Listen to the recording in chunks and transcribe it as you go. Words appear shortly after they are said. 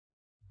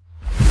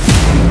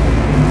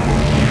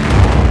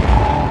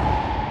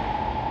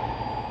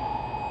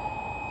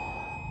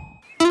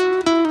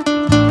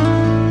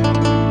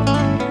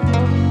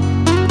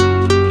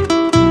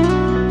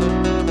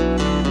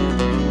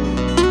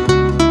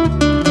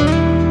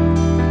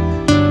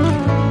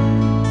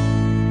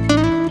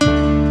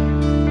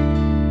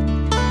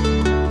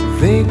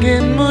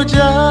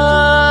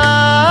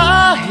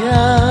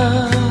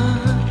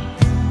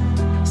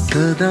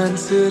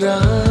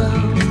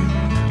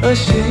राव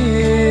अशे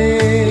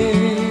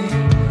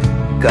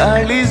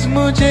काळीज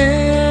मुझे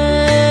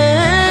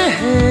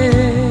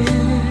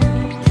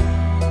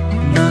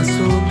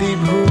नासोंदी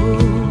भो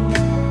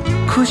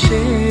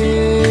खुशे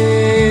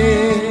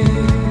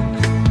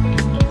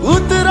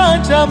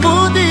उतराच्या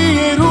मोदी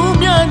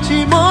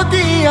रुम्याची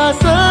मोती आ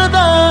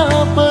सदा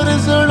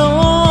परजळो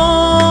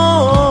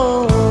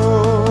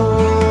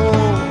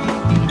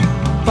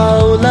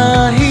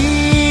पावलाही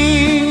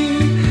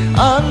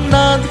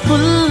अंगणात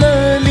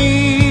फुलली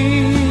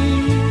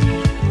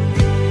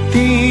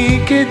ती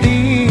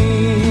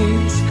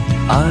केदीच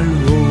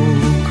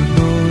आळवूंक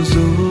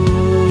नजो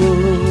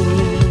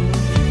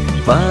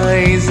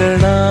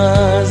पायजणा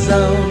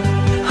जावन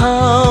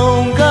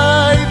हांव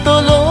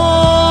गायतलो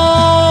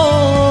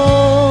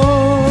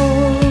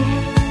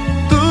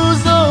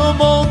तुजो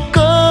मोग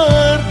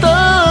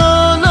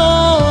करतलो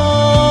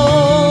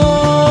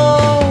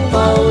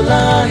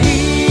पावलाही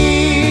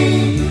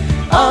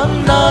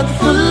अंगणात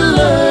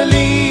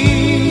फुलली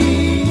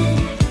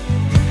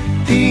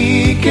ती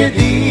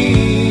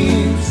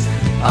केदीच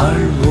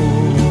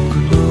आळवूंक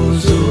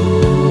नजो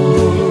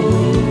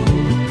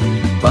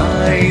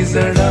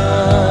पायजणा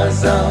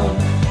जावन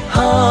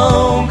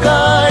हांव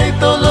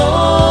गायतलो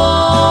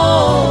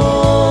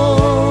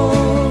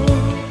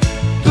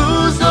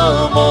तुजो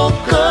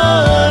मोग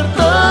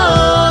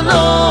करतलो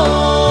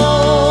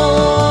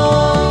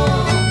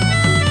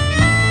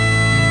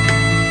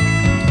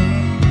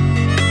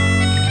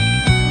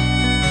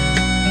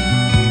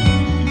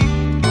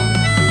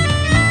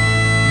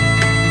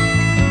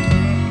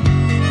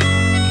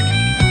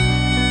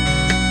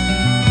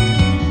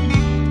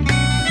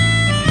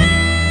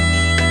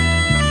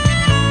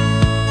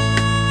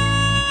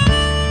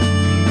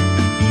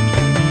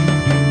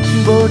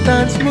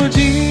बोटांच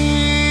मुजी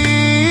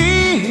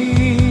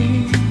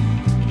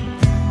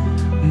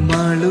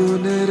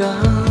माळून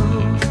राव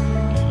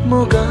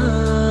मोगा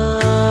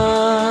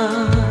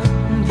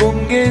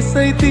बोंगे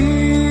सैती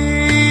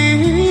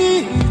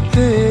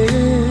ते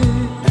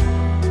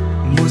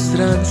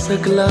मुसरान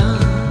सकला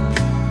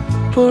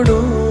पडो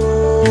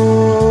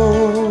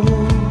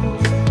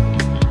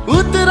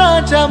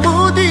उतराच्या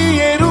मोदी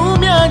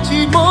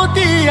रुम्याची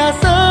मोती आ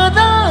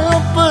सदा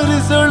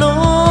परजळो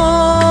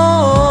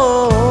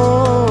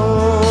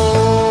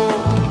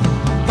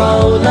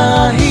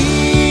पावलाही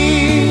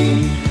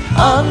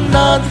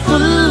अंगणात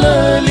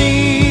फुलली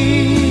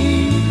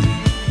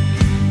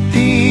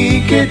ती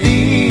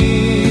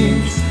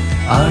केदीच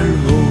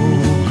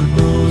आळवूंक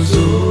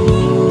नजो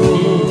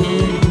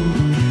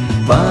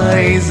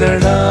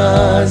पायजणा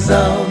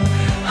जावन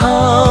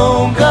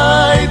हांव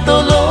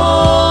गायतलो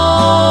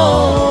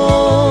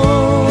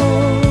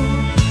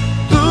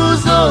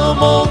तुजो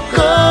मोग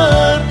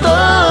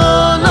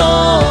करतलो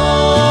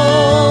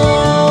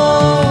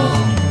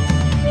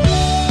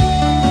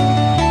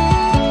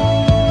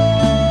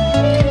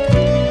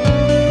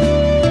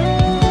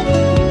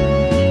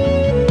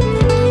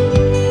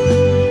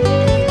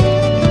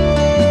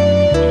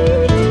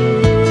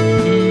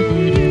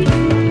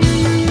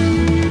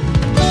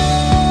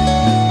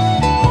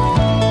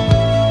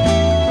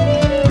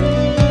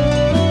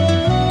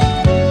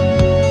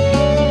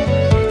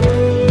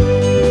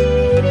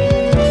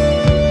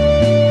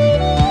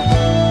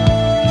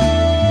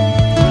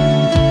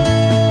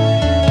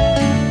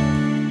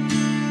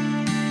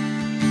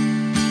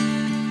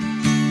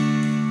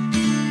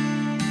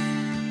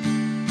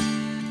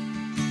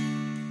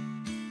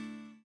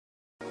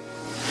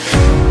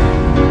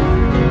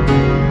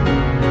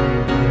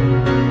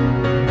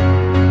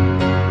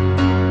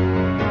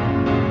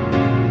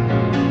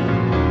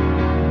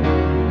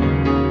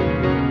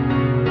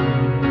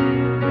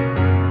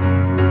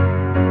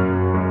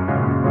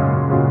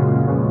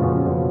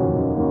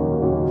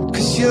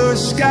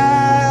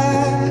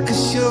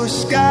you're a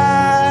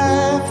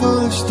sky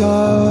full of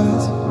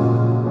stars.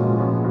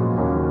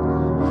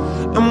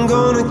 I'm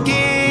gonna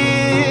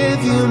give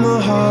you my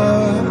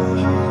heart,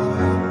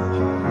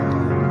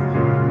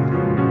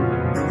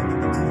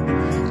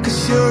 'cause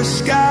you're a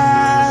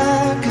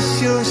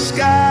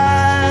sky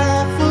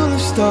full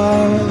of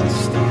stars.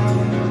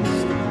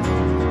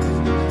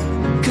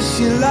 'Cause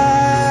you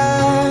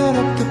light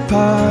up the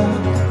path.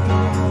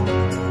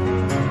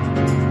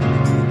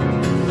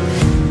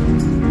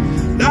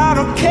 I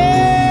don't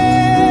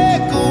care,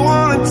 go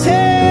on and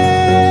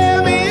tear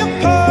me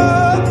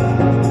apart.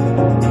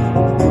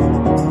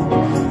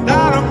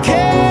 I don't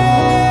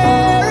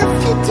care if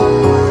you do.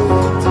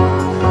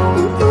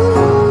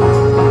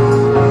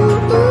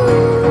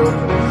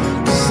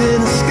 'Cause in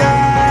the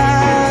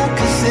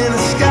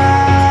sky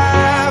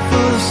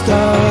full of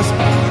stars,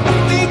 I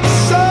think I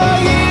saw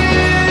you.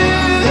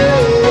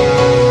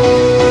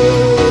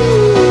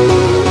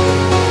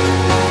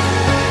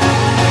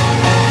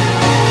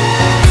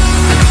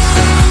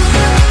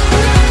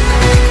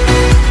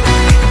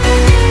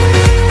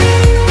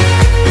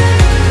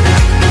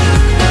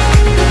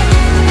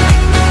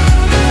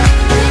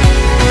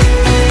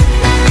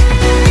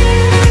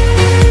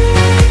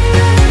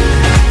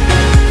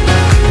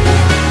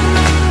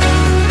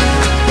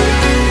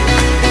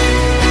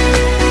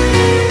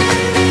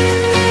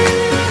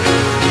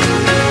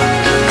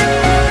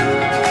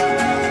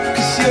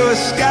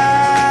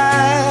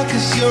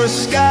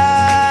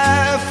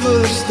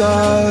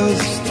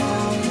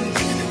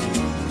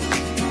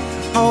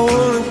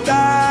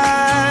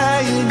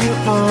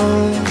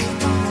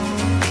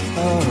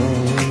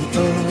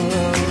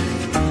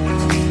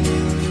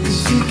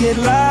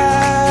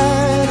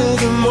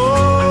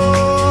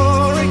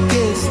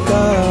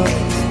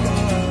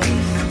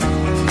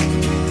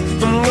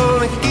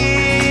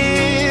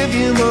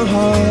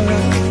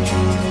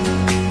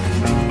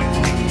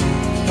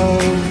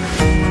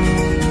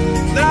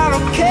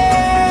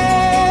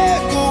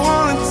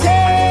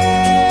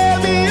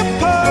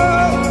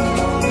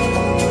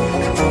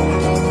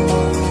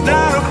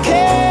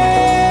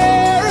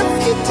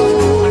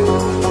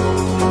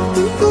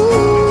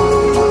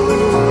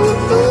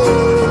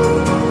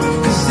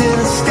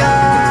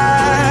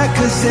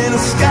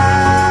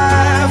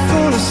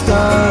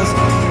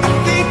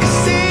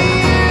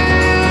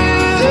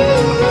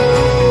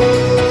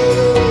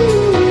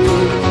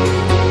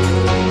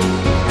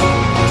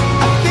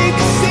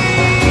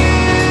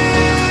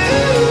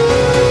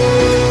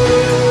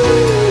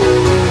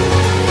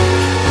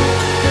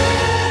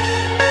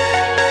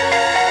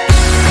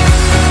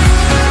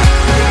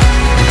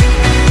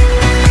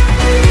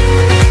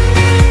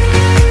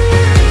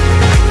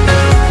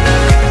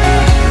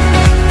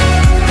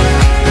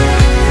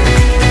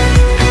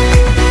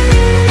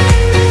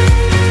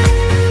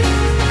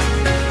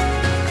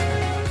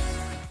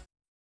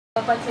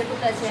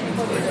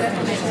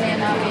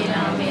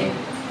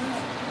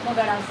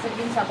 मोगाणात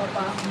सगळींचा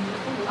पप्पा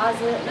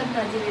आज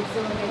लग्नाची वेळ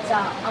व्हायचा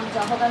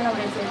आमच्या होगाल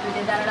नवऱ्याचे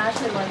तुझे दाराला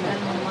आशीर्वाद घाल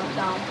म्हणून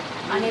मागता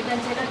आणि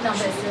त्यांचे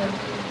लग्नाबद्दल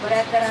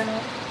बऱ्याच तरानं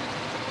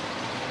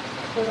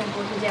करून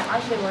तुझे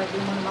आशीर्वाद दे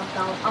म्हणून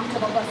मागता आमच्या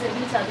बाबा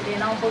सगळींचा तुझे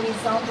नाव बघी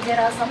जाऊन तुझे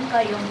रास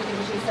आमकां येवन तुझे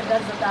कशी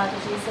सगळ्यात जाता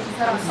तशी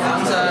संसार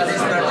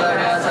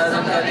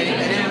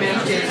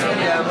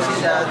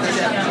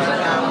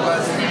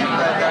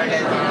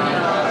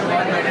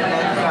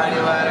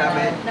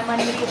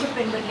नमानी मी खूप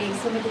पेन बदले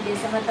सो मी तुझे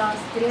सांगता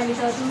स्त्री आणि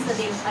तू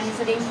सदैव आणि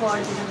सदैव फॉड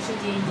तुझ्या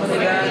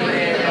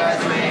कशी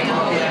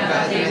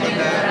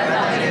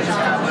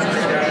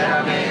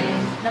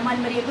नमान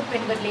मरी खूप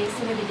पेन बदले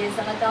सो मी तुझे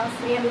सांगता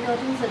स्त्री आणि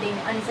तू सदैव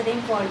आणि सदैव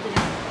फॉड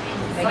तुझ्या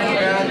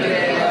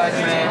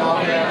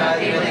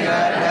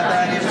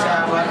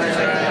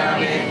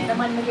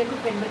नमान मरी खूप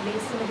पेन बदले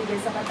सो मी तुझे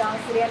सांगता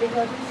स्त्री आणि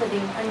तू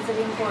सदैव आणि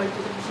सदैव फॉड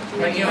तुझ्या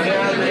कशी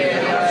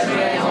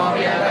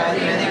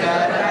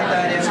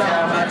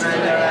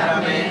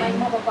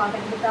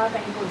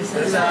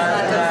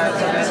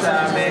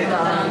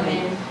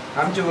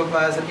आमचे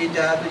बाप्पा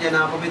सगळीच्या तुझे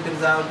नाव पवित्र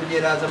जावं तुझे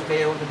राज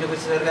येऊन तुझे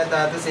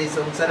स्वर्गात तसे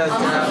संसार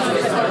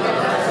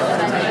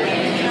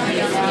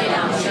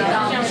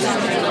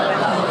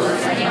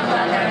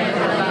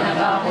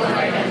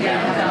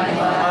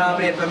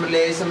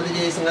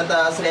समृद्धी संगत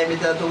आश्रय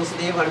मित्र तुम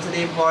सदैव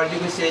हंसदेव पॉलिटी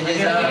कुछ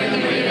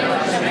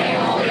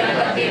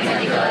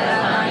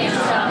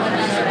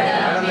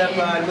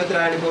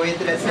मित्रांनी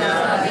पवित्र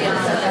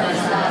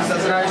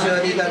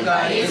ससराशोधी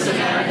तकानी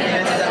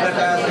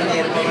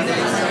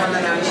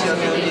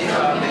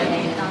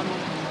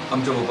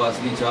आमच्या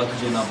बापासनीच्या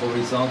तुझे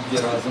नापवडी सांग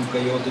तुझे राजम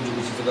काही होतं तुझी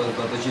कशी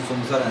सगळं तशी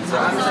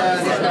संसारांचा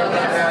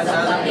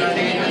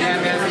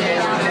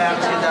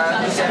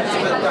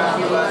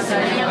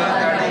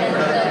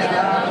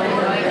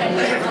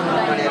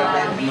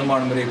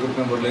नमान मरे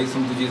कृपया भरलंय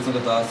सम तुझे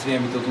संगत आश्रय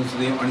आम्ही तोतून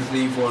सदैव आणि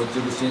सदैव फॉल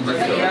तुझ्या गोष्टींच्या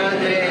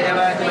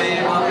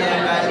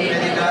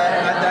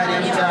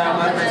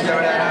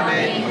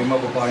महिमा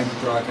बापा आणि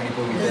पुत्र आणि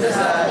पवित्र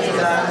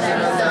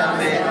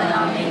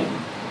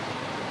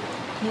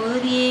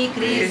मुरी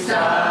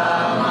क्रिस्ता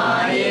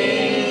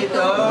माये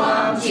तो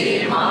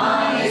आमची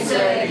माय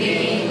सर्गी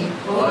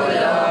बोल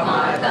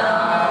माता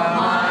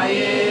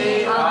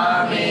माये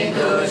आम्ही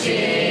तुझी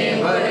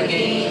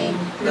भरगी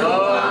तो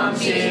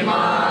आमची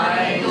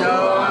माय तो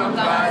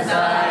आमकां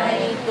जाय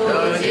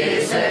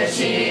तुझी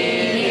सशी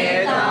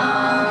येता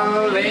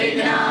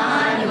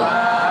विज्ञान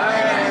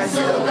वार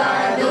सुखा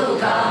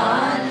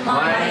दुखान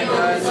माय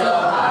तुझो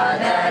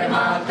आदर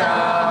मागता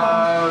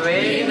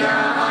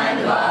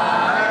विज्ञान वार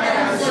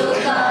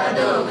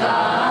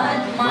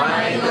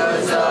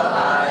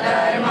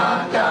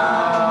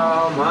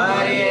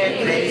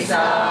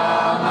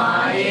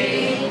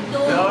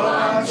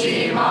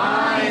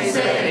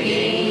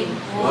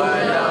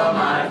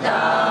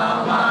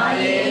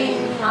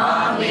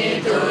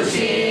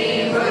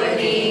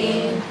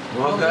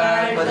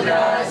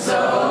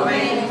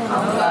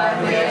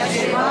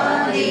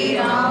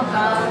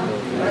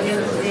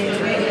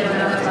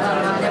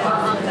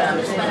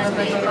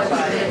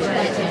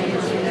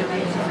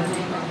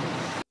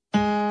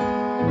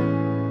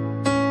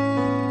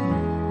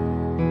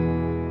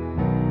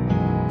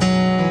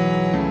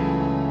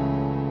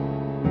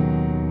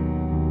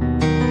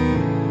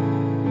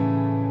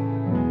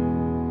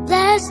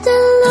Bless the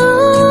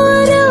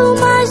Lord, oh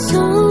my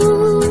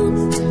soul,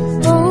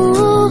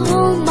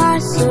 oh my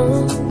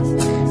soul,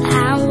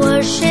 and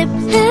worship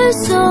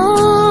His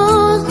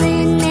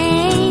holy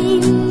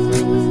name.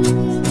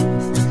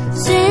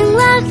 Sing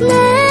like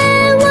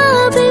never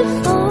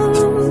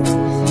before,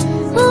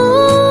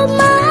 oh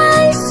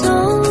my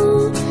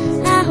soul,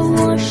 and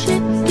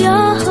worship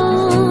Your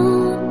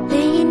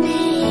holy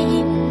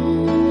name.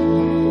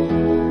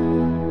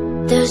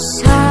 The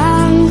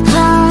sun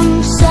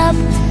comes up,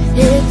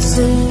 it's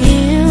a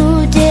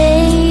new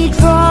day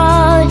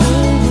drawing.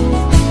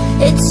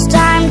 It's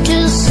time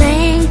to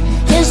sing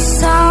His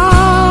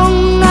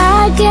song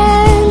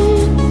again.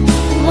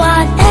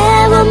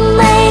 Whatever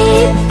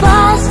may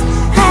pass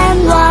and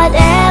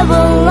whatever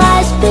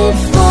lies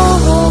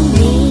before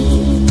me,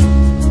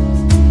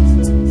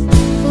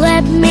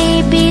 let me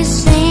be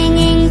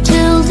singing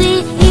till the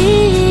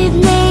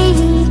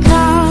evening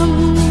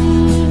comes.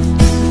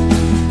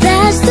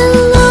 Bless the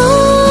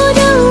Lord,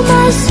 oh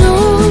my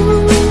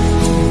soul,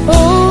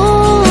 oh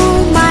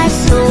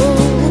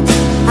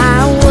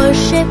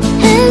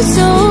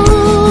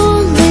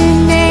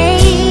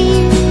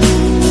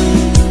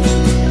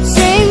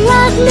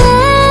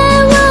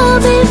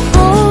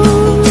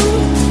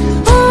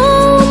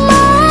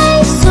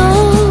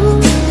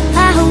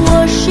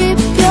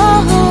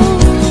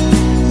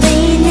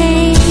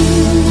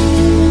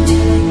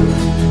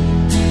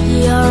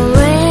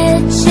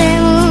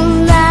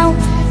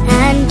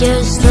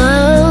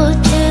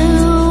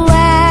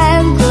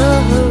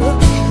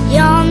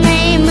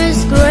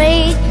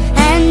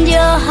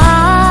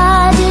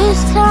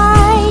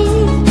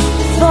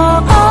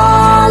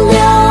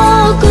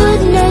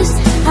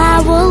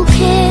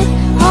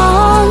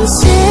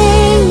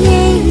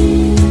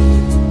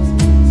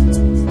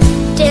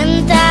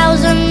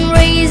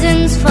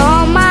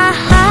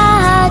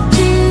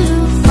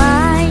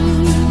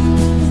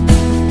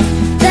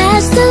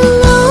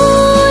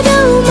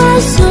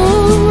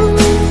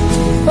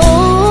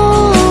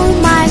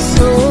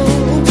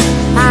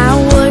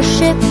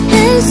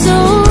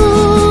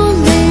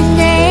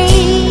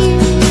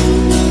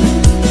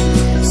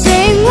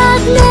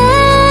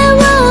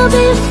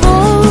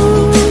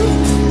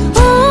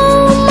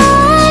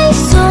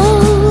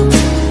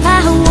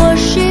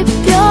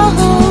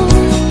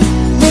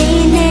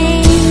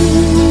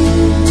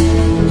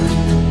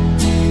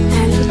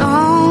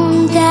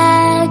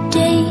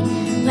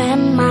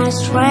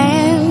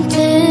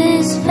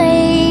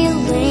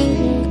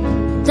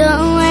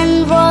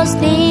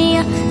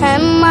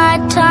and my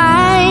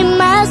time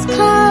has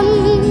come.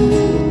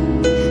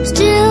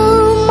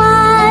 Still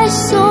my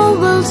soul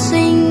will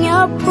sing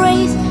your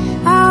praise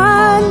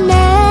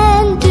unending.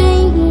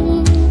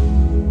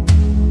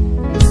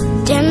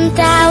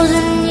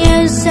 10,000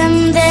 years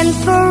and then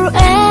forevermore.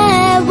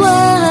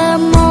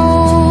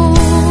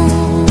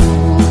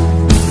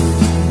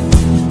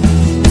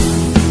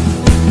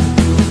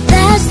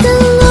 That's the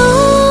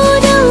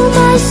Lord of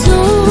my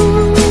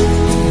soul.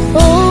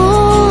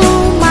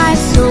 Oh my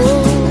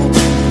soul,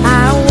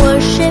 I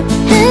worship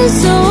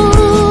His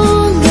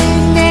holy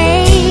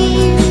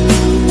name.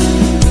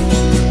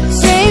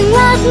 Sing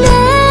like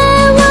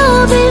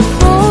never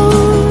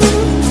before.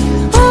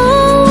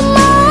 Oh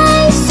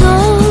my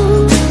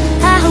soul,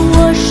 I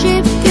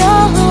worship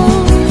your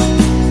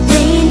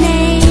holy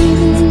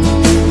name.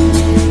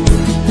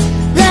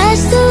 Bless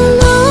the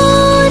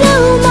Lord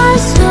of my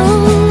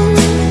soul.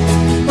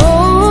 Oh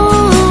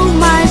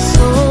my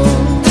soul,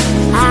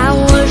 I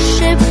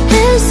worship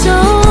His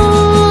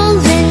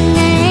holy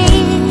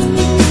name.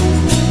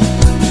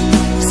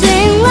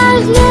 Sing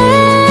like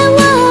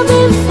never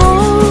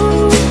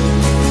before.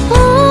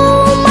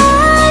 Oh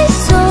my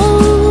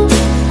soul,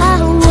 I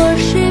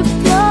worship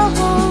your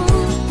holy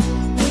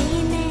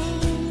name.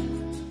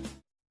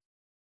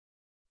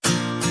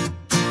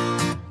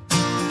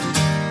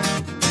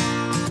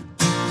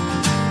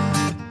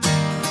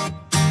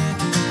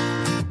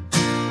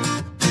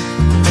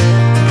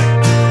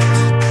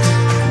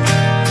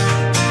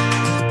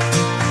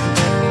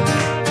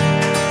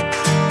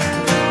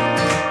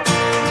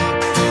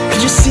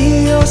 Could you see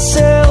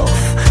yourself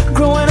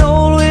growing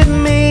old with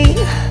me,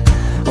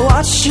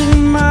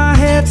 watching my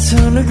hair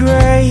turn to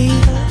grey?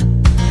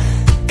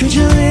 Could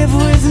you live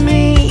with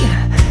me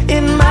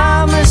in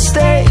my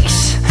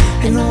mistakes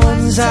and the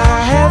ones I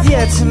have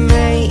yet to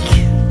make?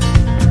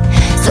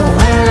 So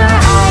when our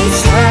eyes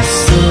have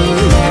seen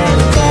their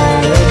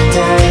better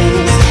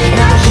days and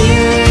our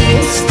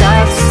hearing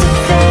starts to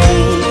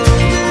fade,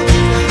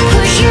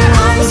 put your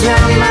arms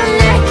around my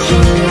neck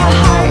and your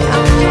heart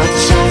on my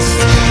chest.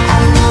 I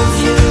love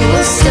you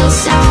will still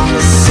sound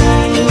the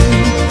same.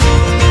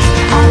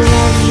 I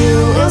love you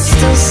will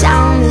still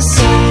sound the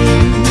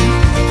same.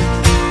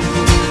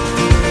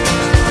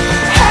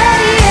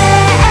 Hey,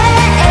 yeah, hey,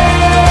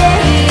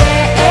 yeah,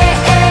 hey,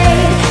 hey,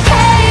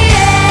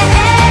 yeah,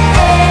 hey,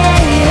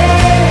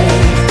 yeah.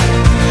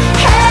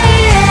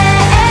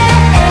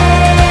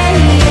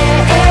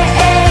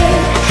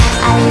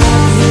 I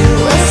love you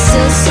will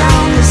still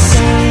sound the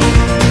same.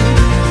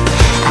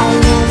 I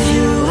love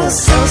you will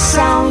still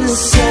sound the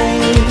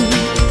same.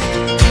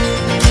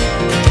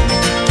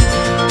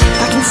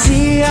 I can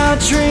see our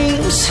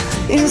dreams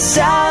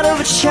inside of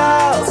a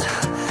child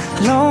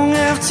long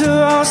after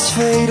ours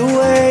fade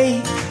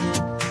away.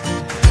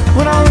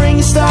 When our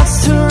ring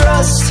starts to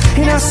rust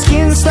and our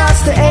skin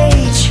starts to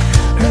age,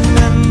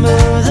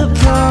 remember the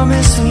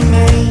promise we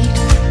made.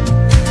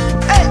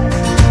 Hey!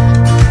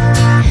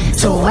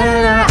 So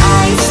when our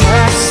eyes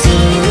have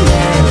seen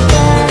their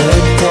better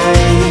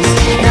days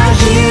and our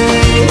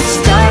hearing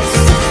starts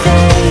to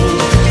fade,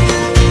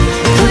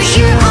 put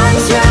your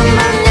arms around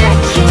my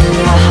neck and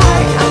your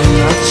heart on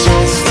your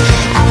chest.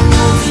 I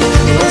love you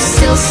will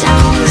still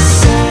sound the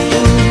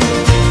same.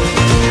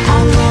 I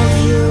love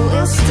you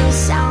will still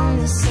sound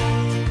the same.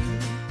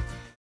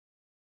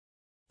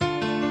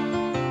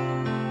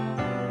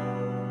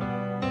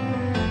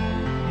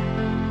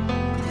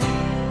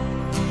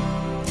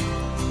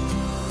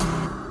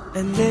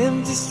 An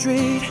empty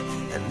street,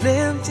 an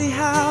empty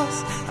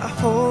house I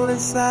hold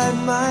inside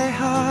my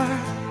heart.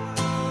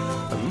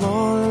 I'm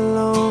all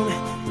alone,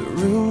 the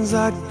rooms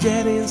are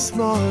getting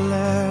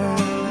smaller.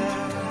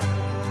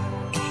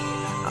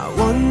 I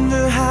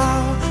wonder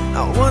how,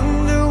 I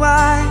wonder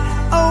why,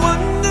 I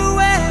wonder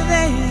where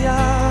they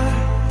are.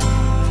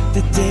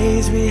 The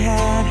days we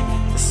had,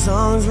 the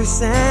songs we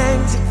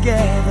sang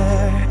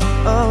together,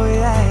 oh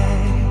yeah.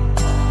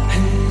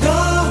 And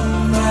oh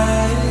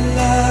my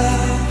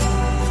love,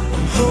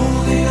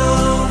 holding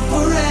on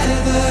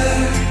forever,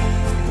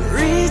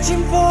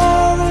 reaching for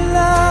a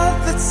love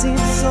that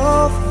seems so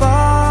far.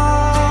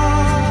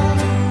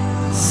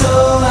 So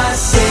I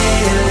say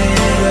a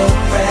little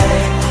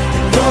prayer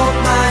and hope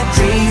my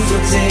dreams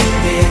will take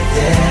me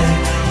there,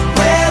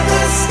 where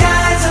the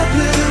skies are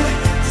blue,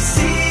 to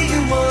see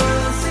you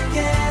once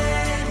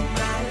again,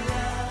 my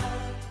love.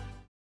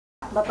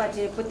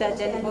 बापाचे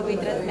पुताचे आणि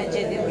पवित्र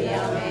आत्म्याचे देवळी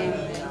आमेन.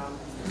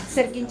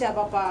 सर्किंच्या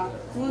बापा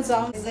तू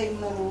जाऊन जाईल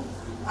म्हणून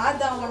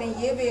आदा म्हणे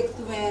ये वेग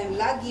तुवें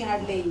लागी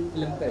हाडले.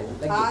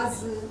 आज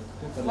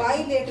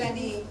वायलेट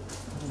आणि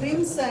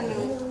क्रिम्सन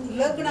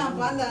लग्ना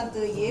बांधात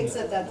एक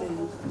जातात.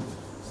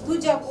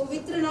 तुझ्या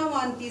पवित्र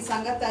नावान ती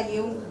सांगता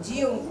येऊन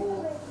जियोंक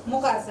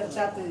मुखार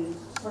सरतात.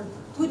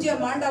 तुझे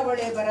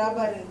मांडावळे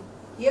बराबर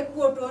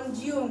एकवटून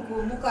जियोंक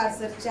मुखार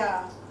सरच्या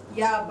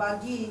या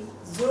बागी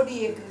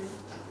जोडयेक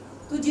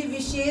तुझी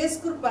विशेष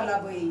कृपा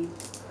लाभय.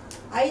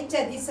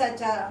 आईच्या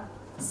दिसाच्या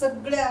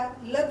सगळ्या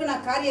लग्न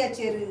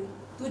कार्याचेर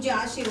तुझे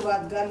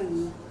आशीर्वाद घाल.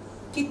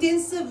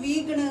 कितेंच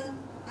विघ्न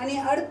आणि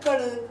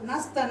अडकळ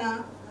नासतना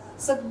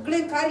सगळे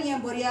कार्य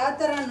बऱ्या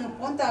तरान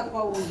पोंताक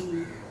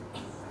पावोली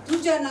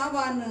तुझ्या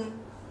नावान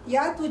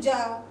या तुझ्या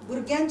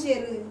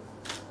भुरग्यांचेर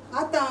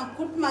आतां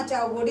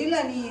कुटुंबाच्या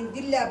वडिलांनी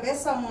दिल्ल्या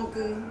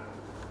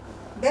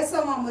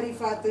बेसांवां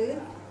मरिफात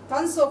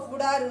तांचो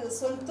फुडार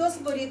संतोष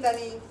भरीत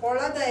आनी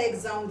फळदायक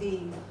जावं दी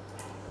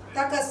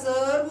ताका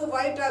सर्व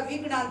वायटा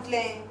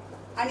विघ्नांतले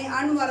आनी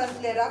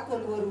आणवारांतले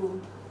राखून व्हरू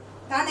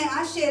ताणें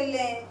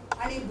आशेल्लें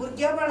आनी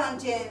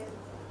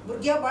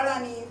भुरग्या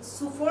बाळांनी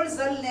सुफळ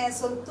जाल्लें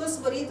संतोष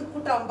भरीत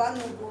कुटाम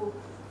बांदूंक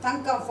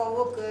तांकां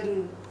फावो कर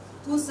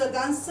तूं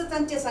सदांच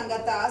तांचे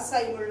सांगाता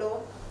आसाय म्हणलो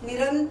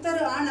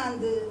निरंतर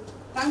आनंद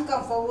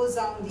तांकां फावो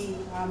जावं दी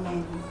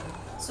आमेन.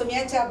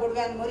 सोम्याच्या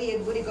बुडव्यान मरी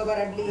एक बरी खबर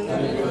हाडली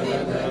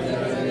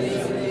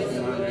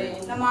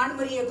नमान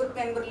मरी एक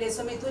पेन बरले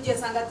सोमी तुझे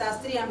सांगात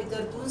आस्त्री आम्ही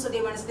तर तू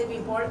सदैवान सदैवी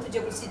पॉळ तुझे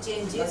कुर्सी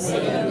चेंजेस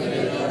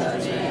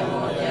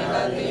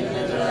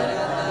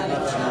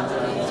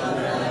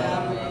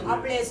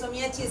आपले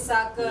सोम्याची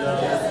साकर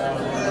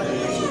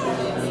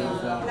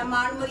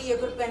नमान मरी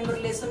एक पेन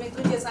बरले सोमी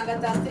तुझे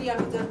सांगात आस्त्री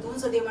आम्ही तर तू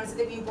सदैवान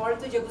सदैवी पॉळ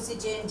तुझे कुर्सी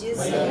चेंजेस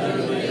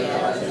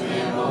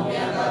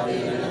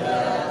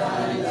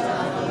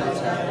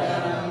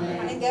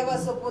देवा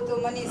सोपोतो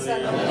मनीसा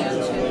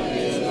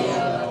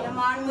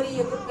नमान मरी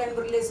एक पेन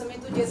बरले सोमी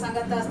तुझे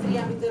सांगात आस्त्री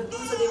आम्ही तर तू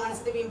सदैवान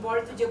सदैवी पॉळ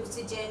तुझे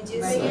कुर्सी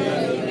चेंजेस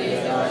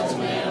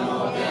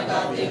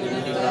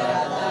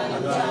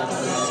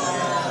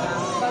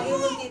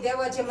भगवंती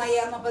देवाचे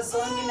माया मा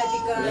बसवून विनंती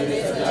कर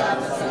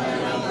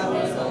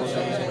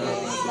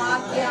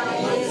मात्या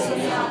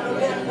येसुया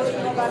रोबेन कोई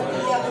मोबाईल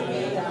दिल्या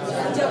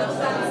तुझ्या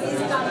पुस्तकात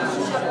स्थान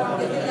शिक्षा कोण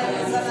दिल्या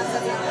सना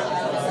सगळ्या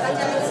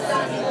त्याच्या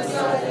स्थानी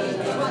बसवली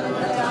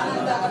जीवनाच्या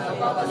आनंदात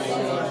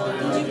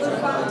तुझी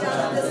कृपा आमच्या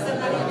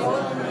दस्तनाने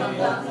बहुत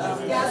म्हणता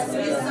त्या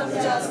श्री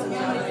समजा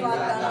सुम्यामध्ये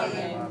पाहता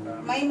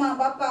महिमा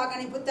बाप्पा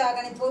आणि पुत्रा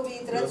आणि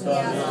पवित्र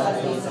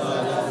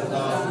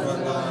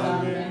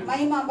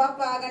महिमा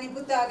बाप्पा आणि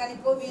पुत्रा आणि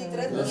पवित्र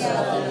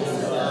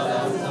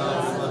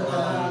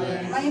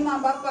महिमा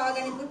बाप्पा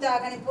आणि पुत्रा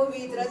आणि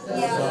पवित्र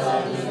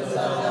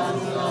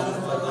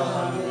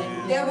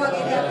देवा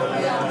गेल्या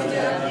पुढल्या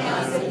आमच्या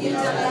रत्न्या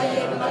सगळ्यांच्या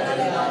लाये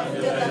मगाला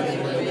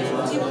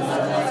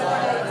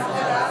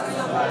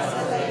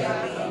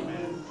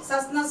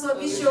ससनासो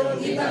विश्व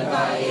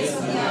गीतकाय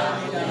सुन्या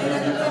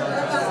निरंतर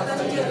प्रकाश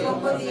तंजे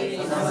गोपदी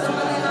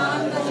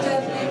समाधान तंजे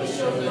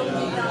विश्व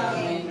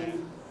गीताय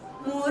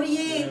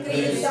मोरिये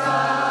क्रिस्ता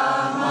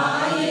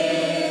माये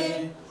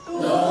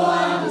तू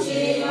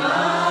आमची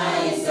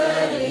माय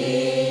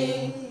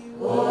सरी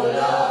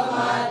ओला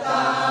माता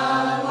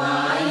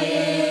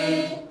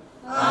माये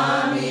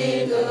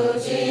आम्ही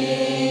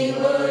तुझी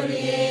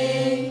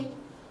भुरगी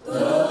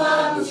तू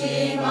आमची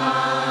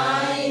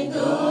माय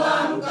तू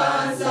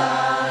आमकां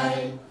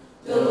जाय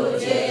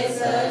तुझे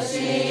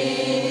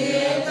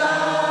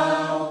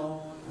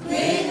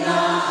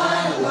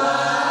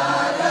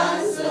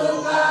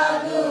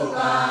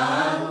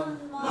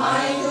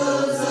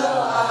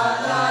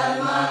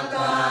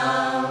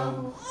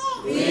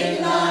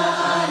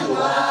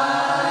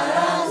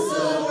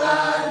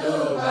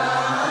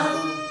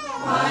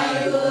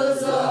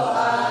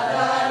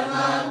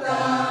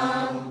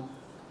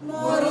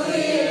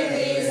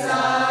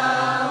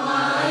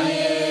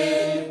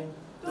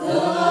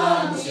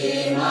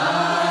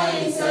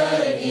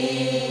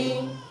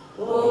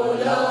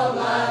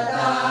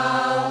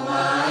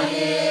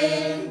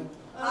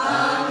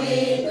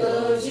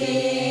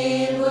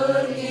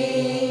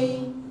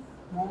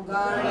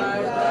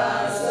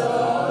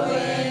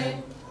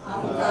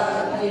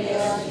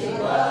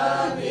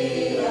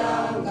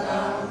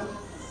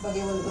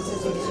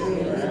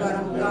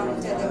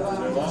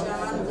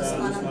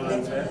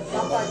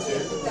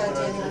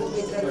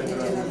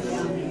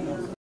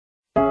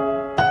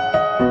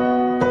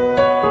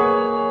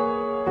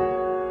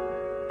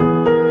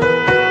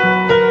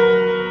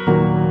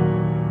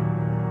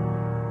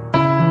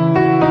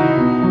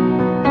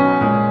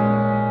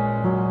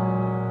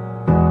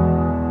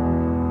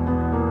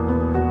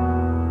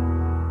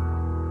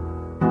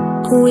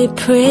We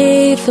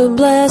pray for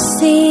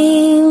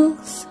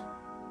blessings,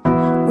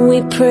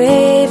 we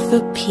pray for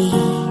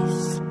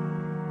peace,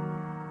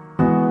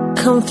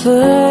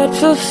 comfort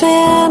for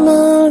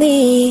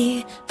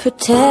family,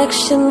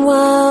 protection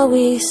while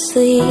we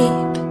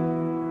sleep.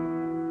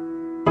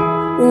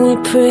 We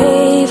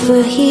pray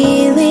for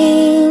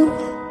healing,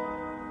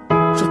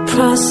 for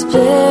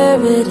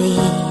prosperity.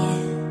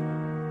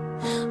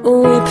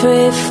 We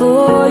pray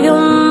for your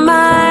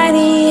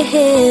mighty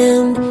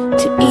hand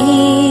to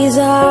ease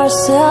our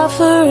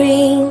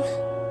suffering.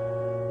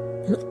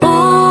 And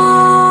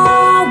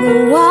all the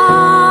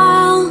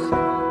while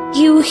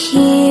you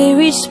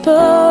hear each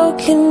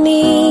spoken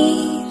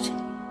need.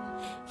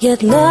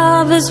 Yet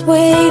love is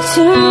way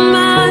too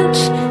much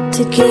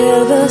to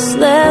give us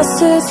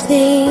lesser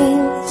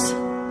things.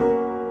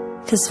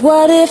 'Cause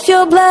what if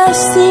your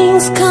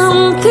blessings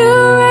come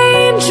through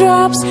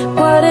raindrops?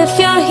 What if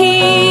your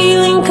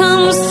healing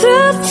comes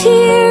through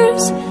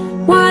tears?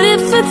 What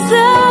if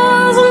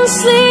 1,000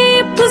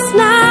 sleepless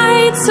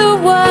nights are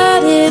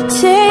what it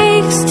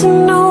takes to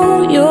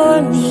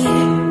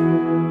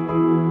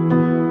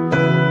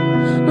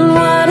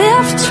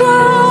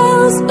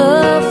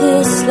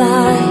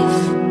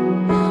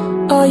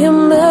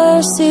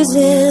mercies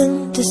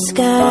in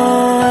disguise.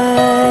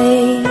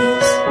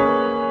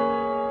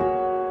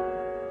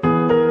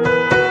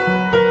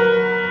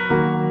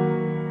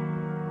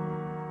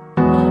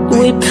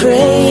 We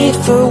pray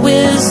for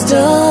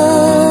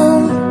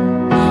wisdom,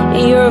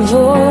 your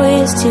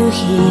voice to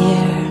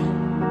hear,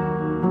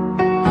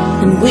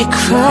 and we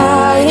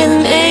cry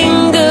in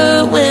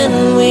anger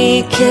when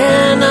we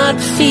cannot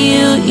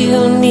feel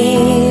you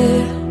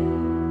near.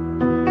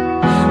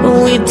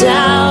 We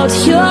doubt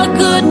your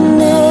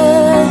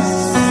goodness,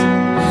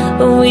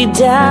 we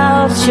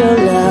doubt your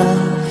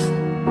love,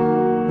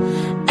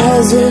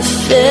 as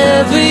if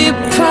every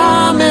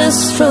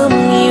promise from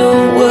your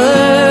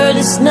word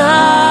is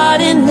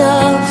not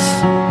enough.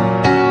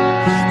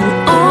 And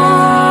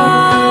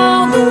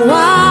all the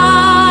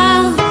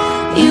while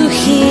you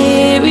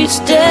hear each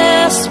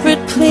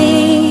desperate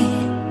plea,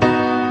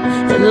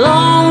 and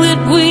long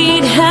that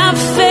we'd have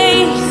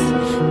faith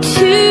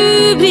to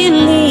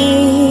believe.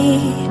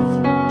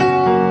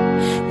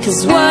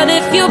 'Cause what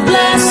if your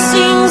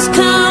blessings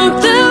come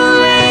through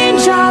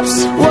raindrops?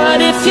 What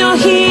if your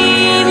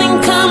healing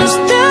comes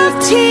through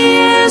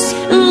tears?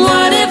 And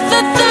what if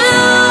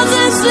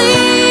 1,000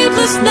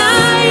 sleepless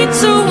nights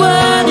are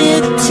what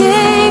it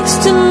takes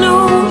to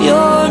know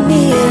you're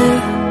near?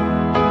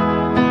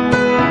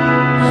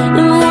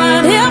 And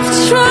what if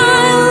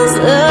trials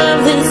of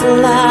this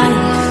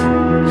life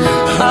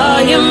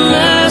are your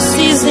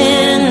mercies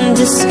in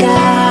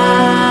disguise?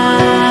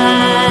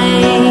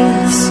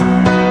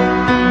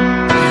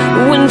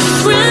 When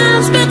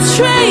friends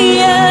betray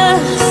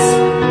us,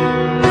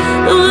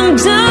 when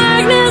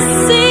darkness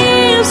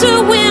seems to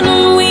win,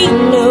 we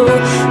know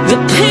the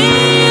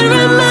pain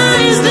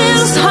reminds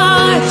this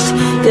heart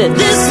that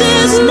this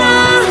is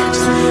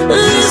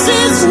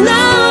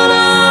not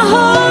our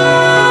home.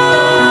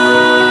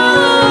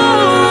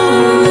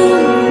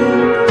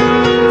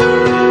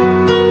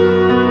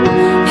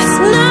 It's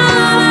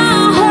not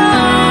our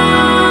home.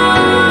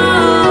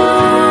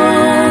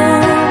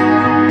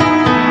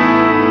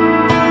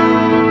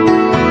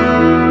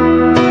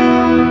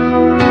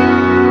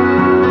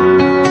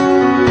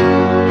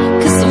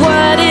 'Cause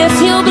what if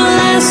your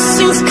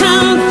blessings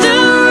come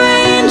through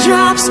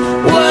raindrops?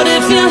 What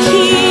if your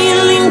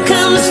healing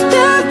comes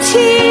through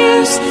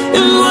tears?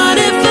 And what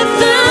if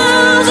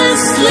 1,000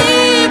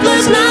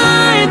 sleepless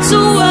nights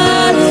are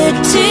what it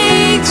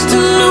takes to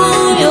know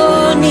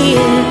you're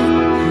near?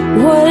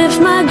 What if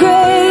my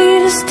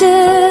greatest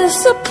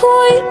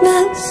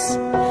disappointments,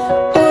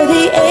 or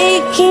the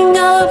aching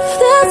of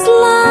this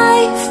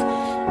life,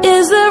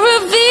 is the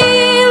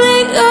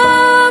revealing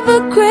of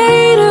a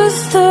greater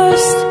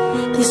thirst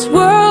this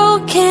world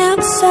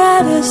can't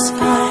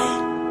satisfy?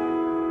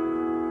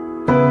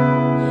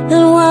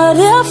 And what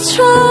if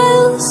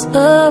trials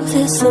of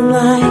this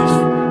life,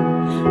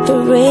 the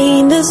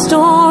rain, the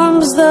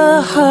storms, the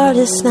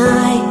hardest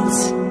nights,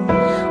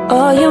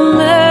 are your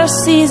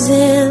mercies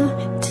in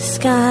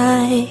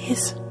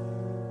disguise?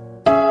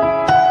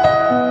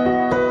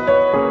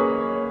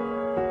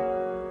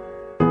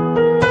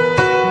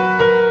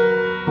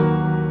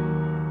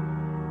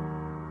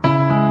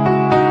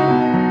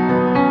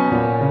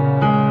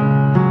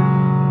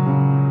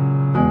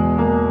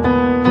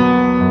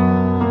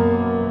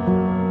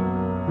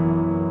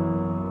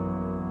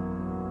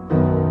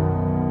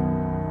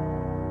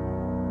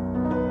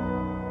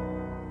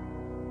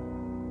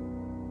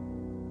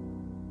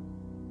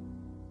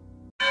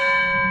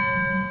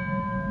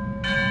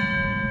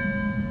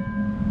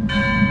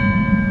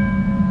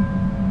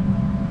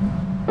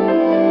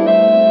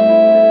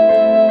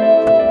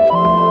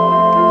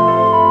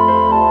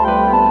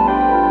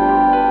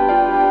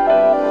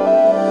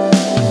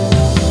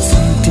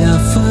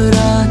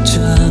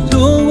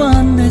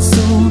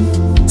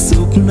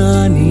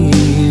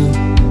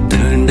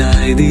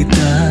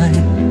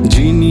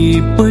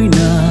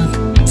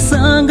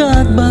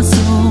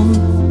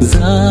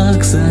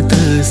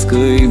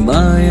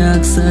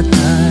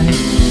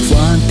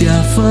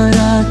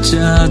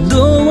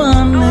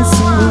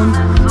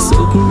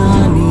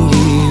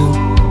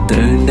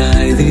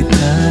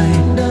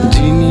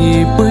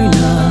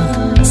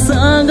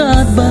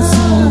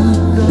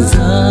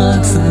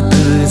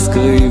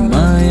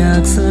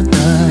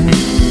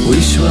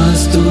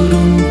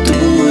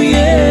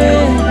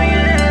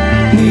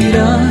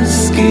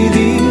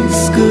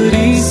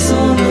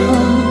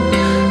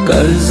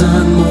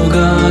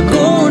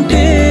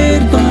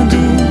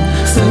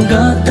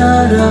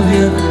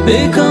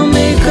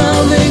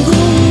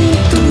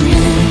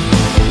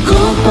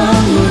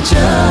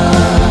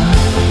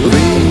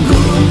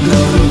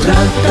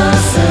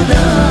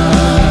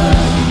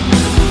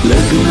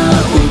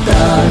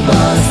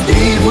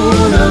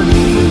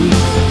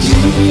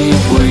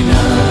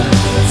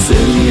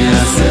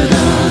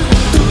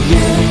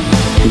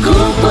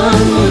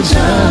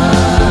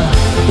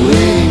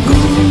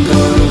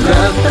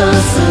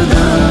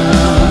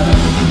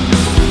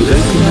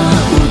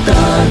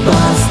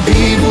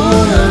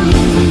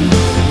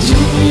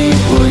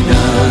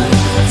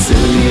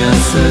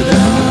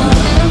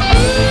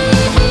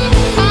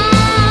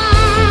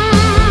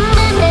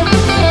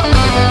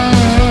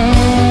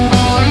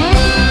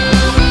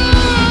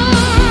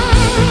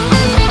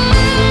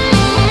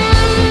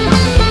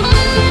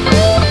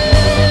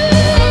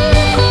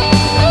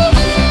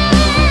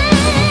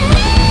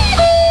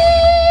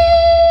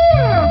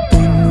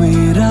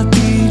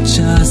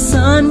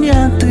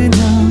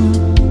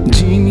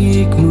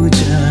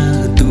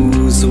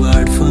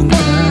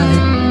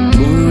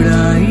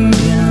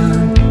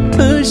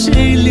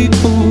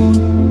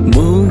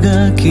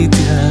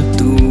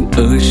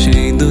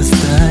 अशें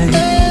दोस्ताय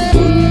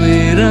उनवे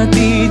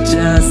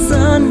रातीच्या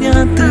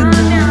सान्यांत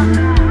ना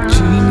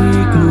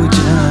जिणेक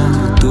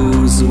म्हज्या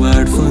तूंच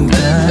वाट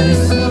फंगताय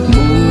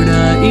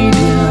मोडा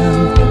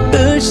इड्यान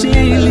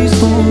अशें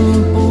लिपोन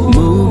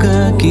मोगा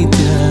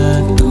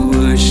कित्याक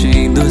तूं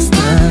अशें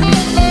दोस्ताय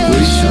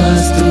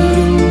विश्वास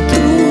दवरून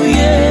तूं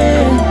ये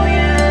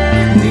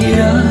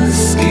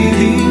निराश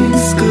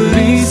किरीस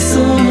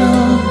करीसोना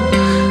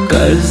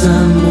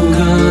काळजान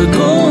मोगा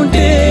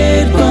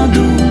गोंडेर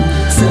बांदून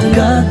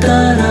संगाता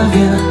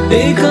राव्या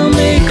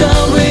एकामेका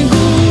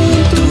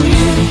वेंगून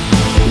तुये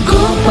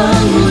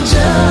गोपाल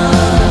म्हज्या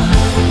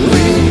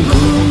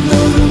वेंगून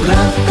दवरूंक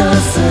रावता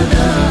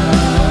सदा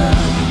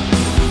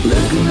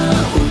लग्ना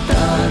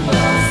उतार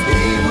वास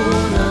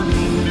देवून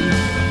आमी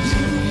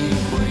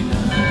जिणेक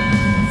पयला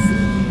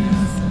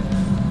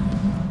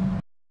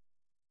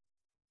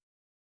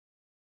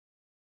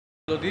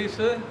दीस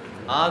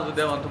आज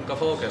देवान तुमकां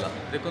फोव केला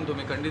देखून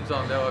तुमी खंडीत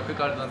जावन देवाक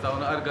काळजान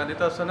जावन अर्घां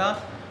दिता आसतना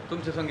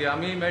तुमचे संगी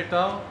आमी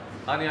मेळटा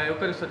आनी ह्या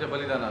युकरिस्ताच्या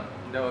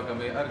बलिदानान देवाक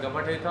आमी अर्घां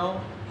पाठयता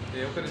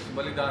युकरिस्त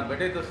बलिदान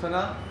भेटयत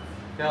आसतना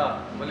त्या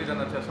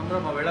बलिदानाच्या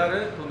संभ्रमा वेळार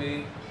तुमी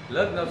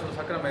लग्नाचो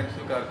साक्रामेंट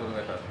स्विकार करूंक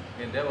येतात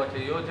हें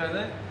देवाचें योजन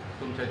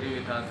तुमच्या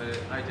जिवितांत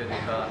आयच्या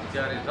दिसा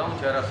जारी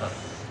जावचेर आसा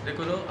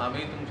देखून आमी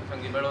तुमचे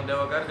संगी मेळून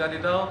देवाक अर्घां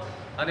दिता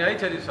आनी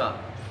आयच्या दिसा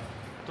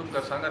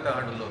तुमकां सांगाता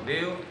हाडलो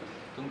देव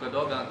तुमकां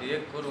दोगांक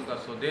एक करूंक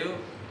आसलो देव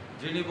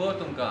जिणीभर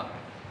तुमकां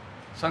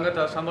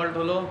सांगाता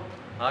सांबाळटलो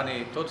आनी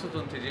तोच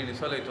तुमची जिणी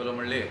चलयतलो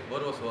म्हणले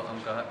भरवसो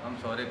आमकां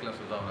आमचो हर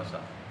एकल्याचो जावन आसा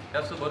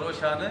त्याच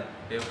भरवशान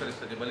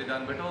देवक्रिस्ताचें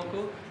बलिदान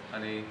भेटोवंक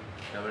आनी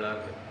ह्या वेळार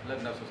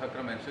लग्नाचो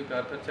साक्रामेंट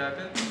स्विकार करच्याक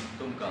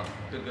तुमकां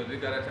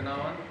तिर्गविकाराच्या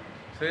नांवान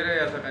सैऱ्या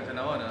याजकांच्या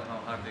नांवान हांव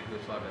हार्दिक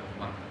स्वागत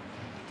मानता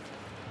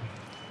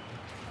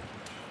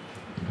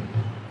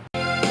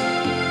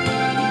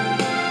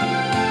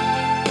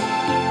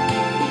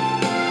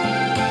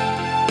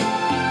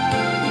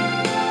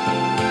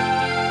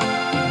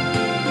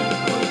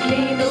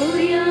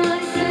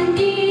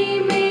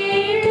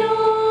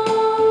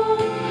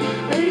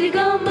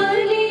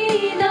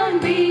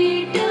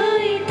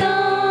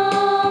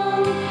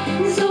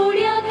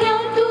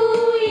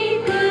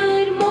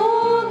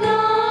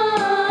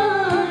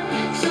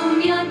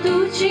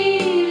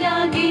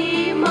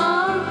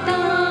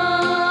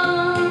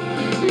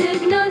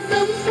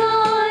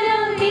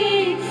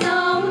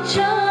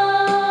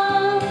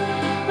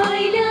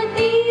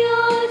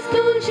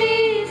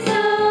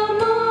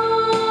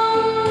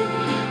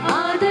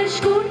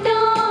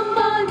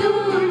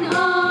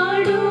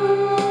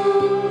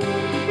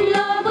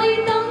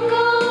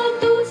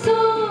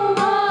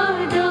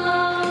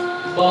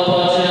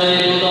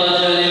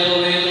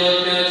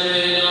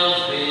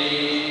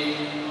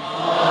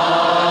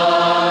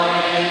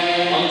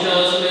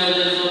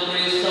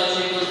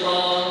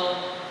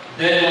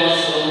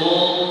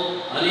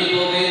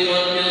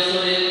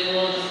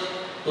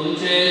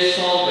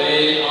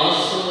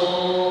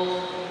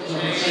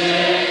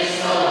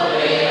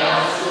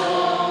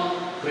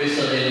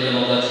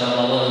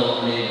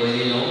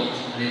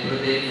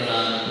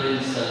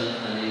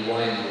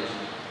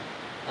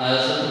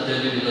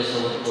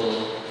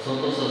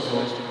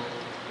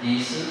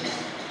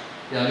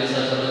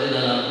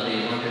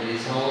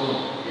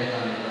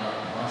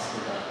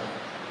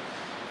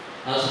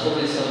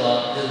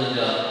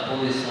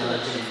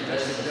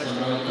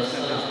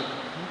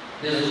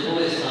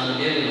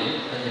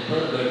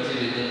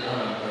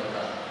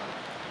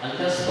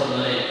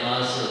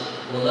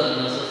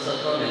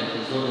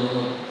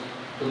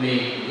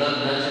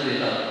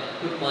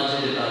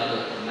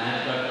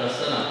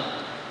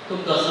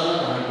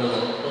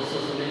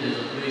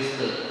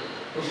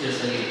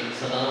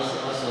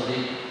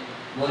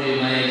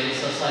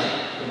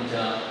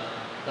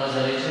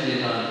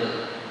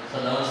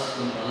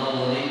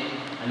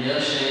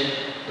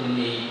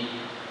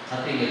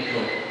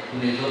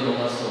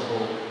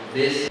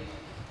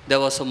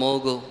देवाचो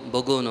मोग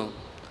बघून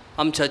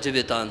आमच्या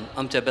जिवितान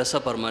आमच्या बेसा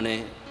प्रमाणे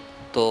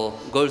तो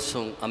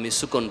गळसूंक आमी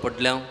सुकून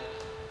पडल्या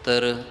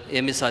तर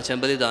हे मिसाचें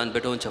बलिदान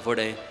भेटोवच्या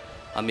फुडें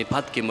आमी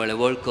फातकी म्हळें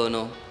वळखून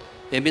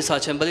हे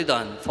मिसाचें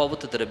बलिदान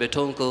फावत तर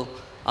भेटोवंक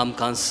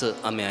आमकांच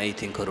आमी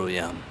आयती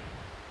करुया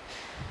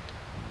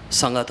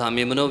सांगात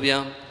आमी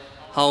मनोवया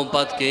हांव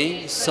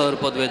पातकी सर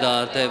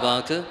पदवेदार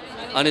देवाक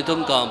आनी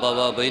तुमकां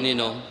बाबा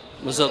भयणीनो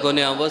म्हजो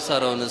गुन्या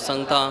वसारून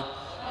सांगता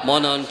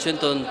मनान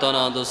चिंतून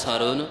तोंडां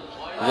सारून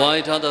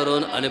वायट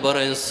धरून आनी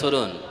बरें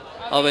सरून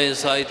हांवें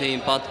जायतीं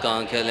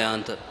पातकां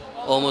केल्यांत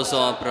ओ म्हजो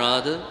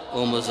अपराध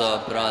ओ म्हजो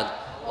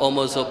अपराध ओ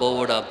म्हजो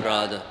बोवड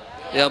अपराध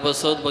ह्या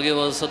बसत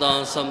भगिवन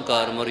सदां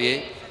समकार मरये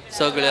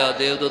सगळ्या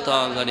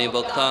देवदूतांक आनी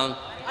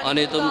भक्तांक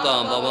आनी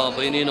तुमकां बाबा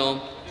भयणीनो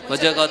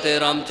म्हजे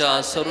खातीर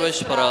आमच्या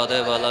सर्वेश्वरा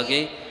देवा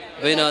लागीं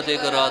विनती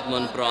करात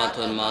म्हूण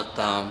प्रार्थना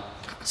मागता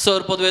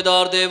सर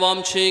पदवेदार देव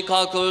आमची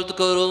काकुळट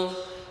करूं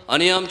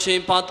आनी आमची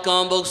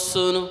पातकां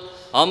बगसून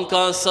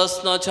आमकां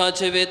ससनाच्या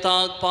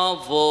जिविताक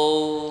पावो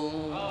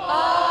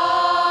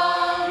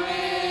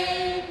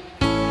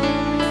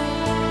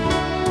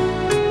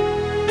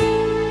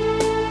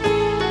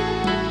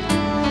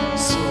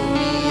So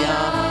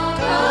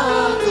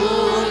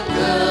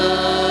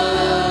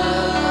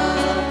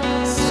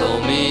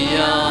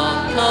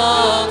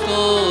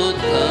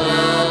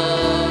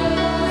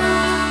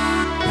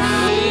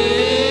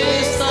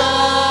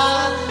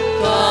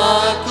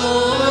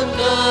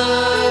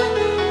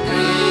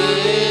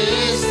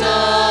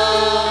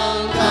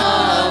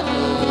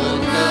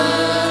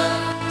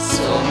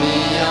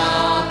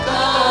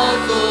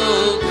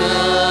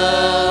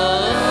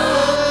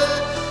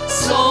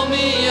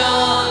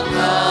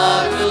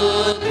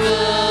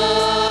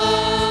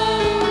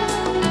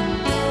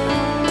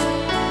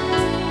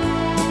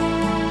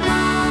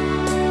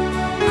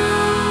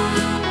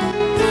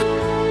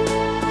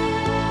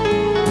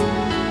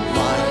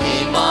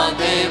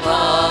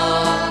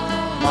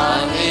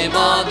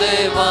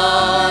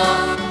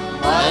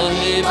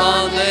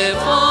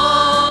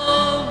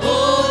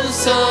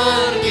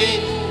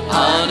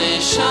आणि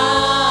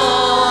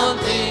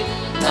शांती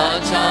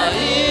ताच्या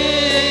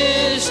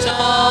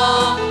इष्टा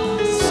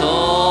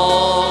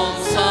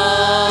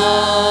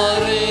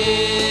संसारी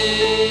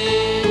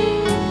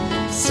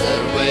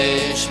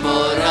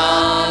सर्वेश्वरा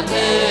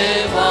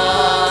देवा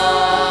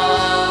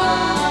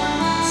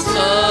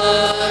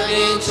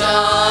सर्वीच्या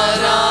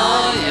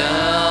राया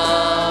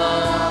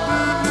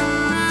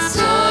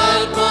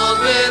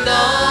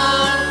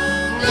सर्ववेदार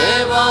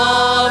देवा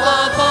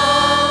बापा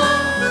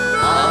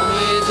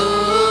आम्ही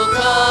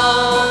तुका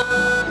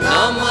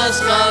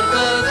नमस्कार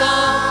करता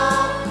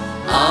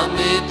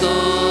आम्ही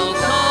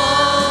तुका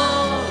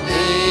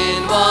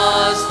दिन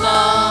वाजता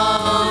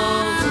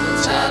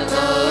तुझ्या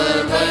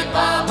तर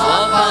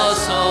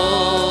बापासो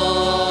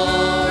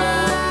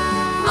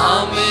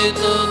आम्ही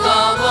तुका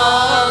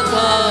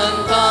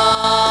वखणता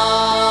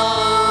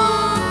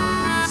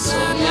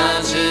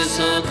सोन्याचे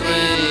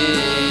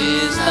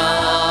सुख्रिस्ता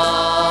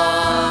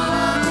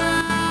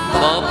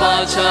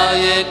बापाच्या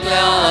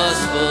एकल्यास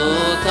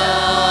पुता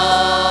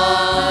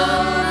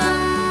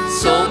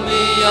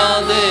सोमिया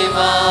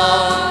देवा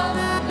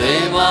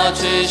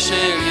देवाचे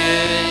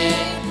शेळये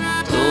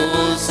तू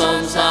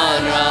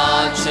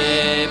संसाराचे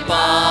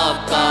पाप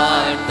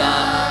काढता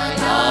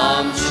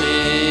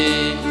आमची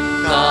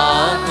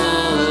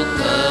काकूत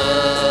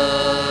कर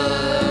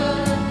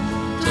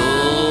तू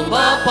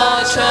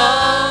बापाच्या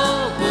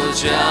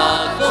पूजा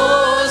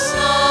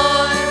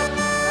कोसनार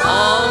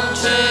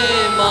आमचे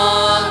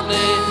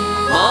मागणे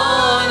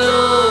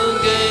मानून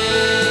घे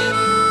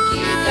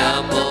की त्या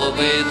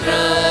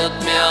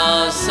पवित्रत्म्या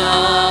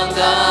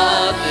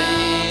सांगाती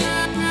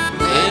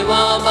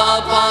देवा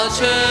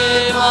बापाचे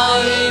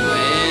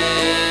महिमे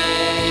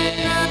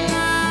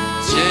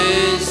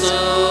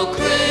जेसू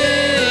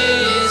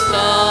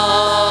ख्रिस्ता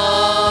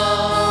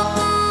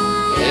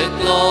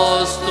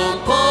एकलोच तू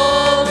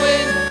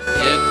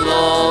पवित्र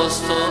एकलोच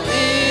तू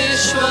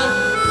ईश्वर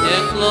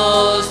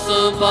एकलोच तू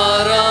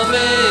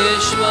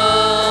परमेश्वर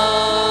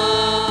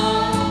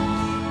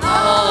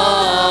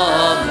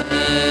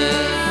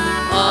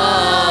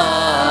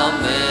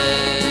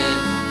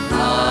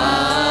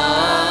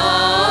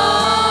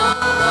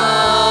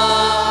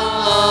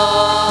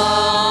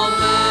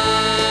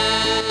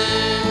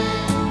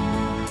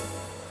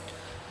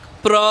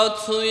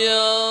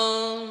प्रार्थूया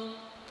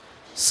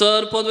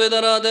सर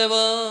पदवेदारा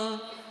देवा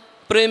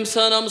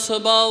प्रेमसन आम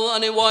स्वभाव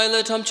आणि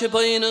वायलट आमची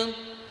बहीण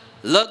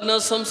लग्न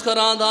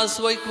संस्कारांत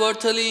आसवैक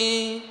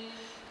वरतली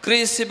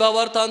क्रिस्ती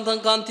भावार्थान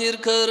तांकां तीर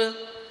कर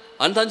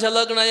आनी तांच्या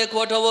लग्ना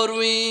एकवटा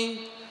वरवीं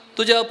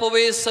तुज्या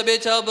पवित्र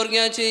सभेच्या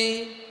भुरग्यांची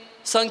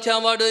संख्या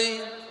वाडय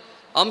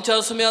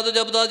आमच्या सुम्या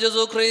तुज्या पुता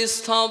जेजू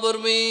ख्रिस्ता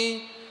वरवीं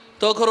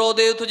तो खरो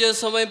देव तुजे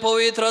समय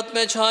पवित्र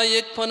आत्म्याच्या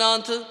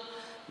एकपणांत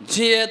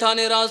जियेत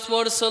आनी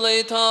राजवट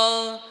चलयता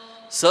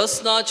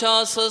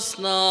ससनाच्या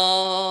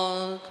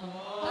ससनाक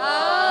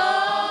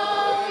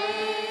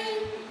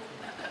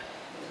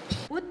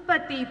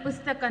उत्पत्ती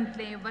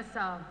पुस्तकांतले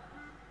वसा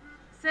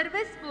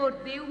सर्वेस्पोर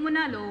देव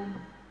म्हणालो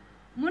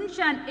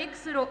मनशान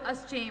एकसुरो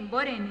असचें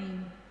बरें न्ही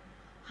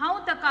हांव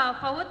ताका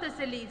फावो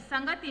तसली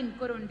सांगातीन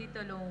करून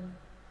दितलो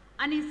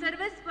आनी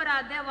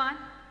सर्वेस्परा देवान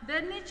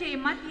धरणीचे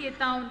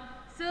मातयेतावन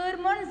सर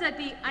म्हण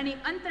जाती आनी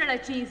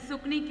अंतराळाची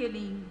सुकणी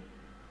केली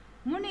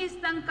मनीस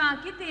तांकां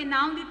कितें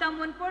नांव दिता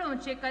म्हूण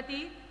पळोवचे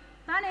खातीर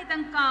ताणें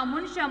तांकां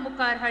मनशा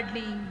मुखार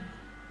हाडली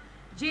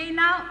जे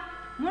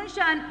नांव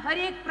मनशान हर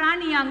एक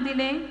प्राणियांक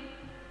दिलें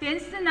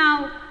तेंच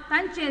नांव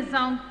तांचें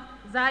जावंक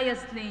जाय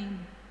आसलें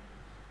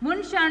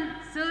मनशान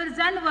सर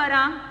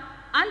जानवरांक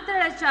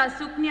अंतराळाच्या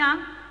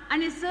सुकण्यांक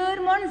आनी सर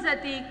म्हण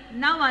जातीक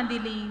नांवां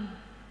दिलीं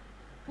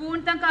पूण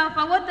तांकां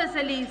फावो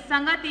तसली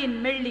सांगातीन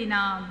मेळ्ळी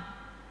ना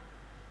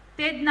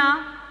तेन्ना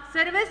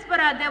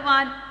सर्वेस्परा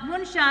देवान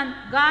मनशान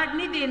गाड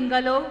न्हिदेन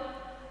घालो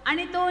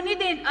आनी तो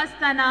न्हिदेन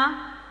आसतना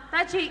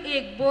ताची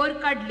एक बोर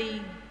काडली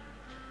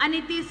आनी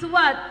ती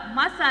सुवात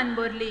मासान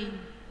भरली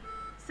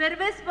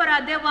सर्वेस्परा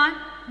देवान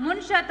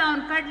मनशा तावन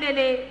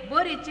काडलेले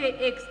बोरीचे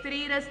एक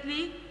स्त्री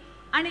रचली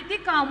आनी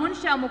तिका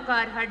मनशा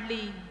मुखार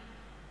हाडली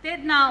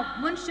तेन्ना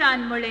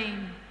मनशान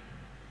म्हळें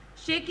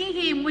शेकी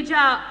ही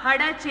म्हज्या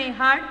हाडाचें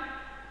हाड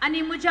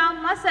आनी म्हज्या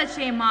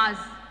मांसाचें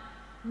मांस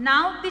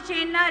नांव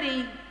तिचें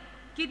नारी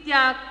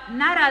कित्याक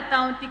नारात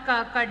हांव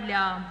तिका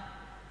काडल्या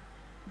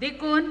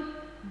देखून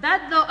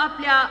दादलो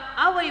आपल्या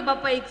आवय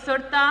बापायक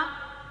सोडटा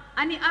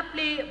आनी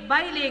आपले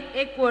बायलेक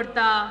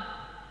एकवडटा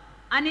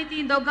आनी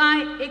ती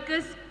दोगांय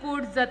एकच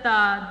कूड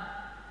जातात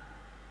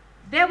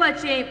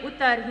देवाचें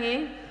उतर हे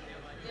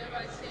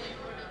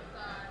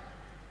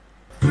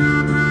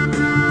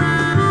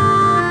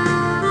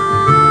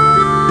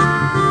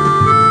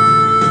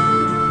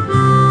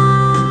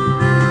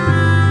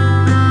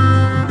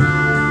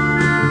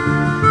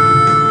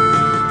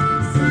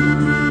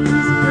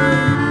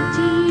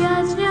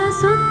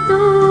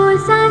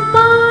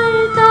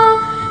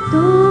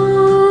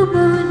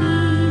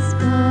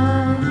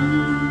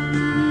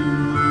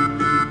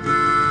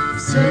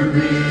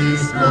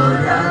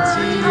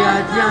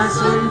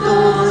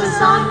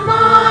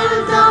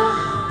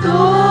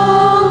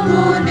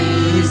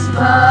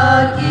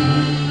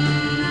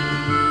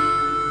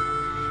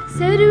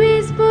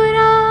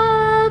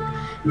सर्वेस्पराक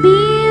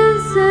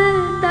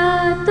बिंसता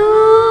तो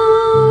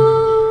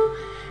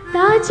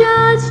ताच्या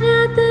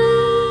आज्ञातय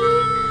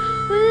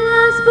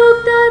उल्हास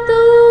भोगता तो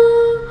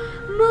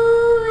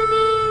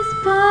मनीस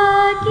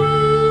भागी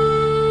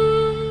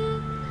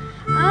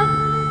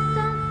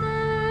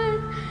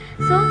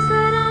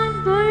संसारान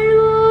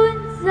बळवून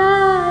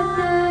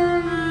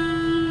जातली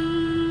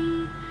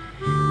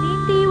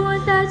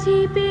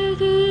नितीवंताची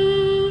पिळगी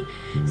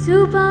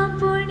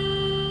सुभांपुणी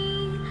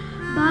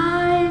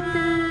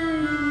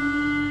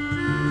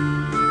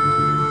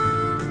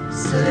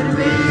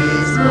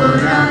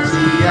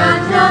सर्वेस्पराची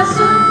आज्ञा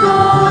सुनतो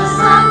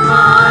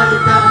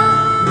सांभाळता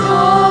तो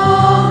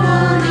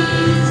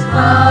मनीस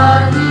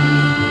भागी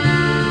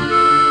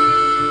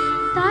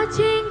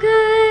ताचे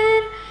घर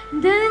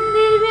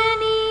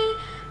धनदिव्यांनी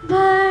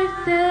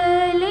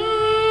भरतले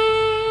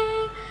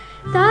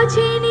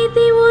ताचे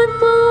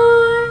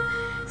नितीवंतपण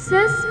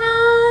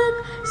ससनाक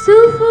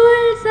सुफळ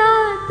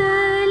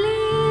जातले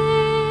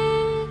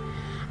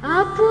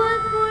आपुण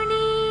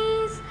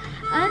मनीस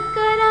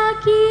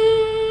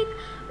अंतराकीक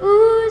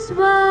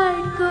उजवाड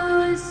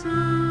कसो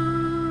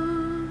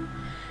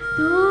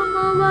तो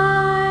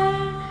मोवाळ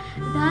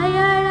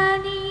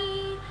दयाळांनी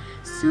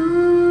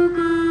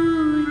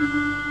सुगुणी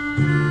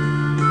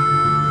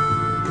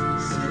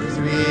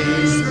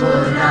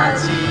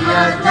सर्वेस्पराची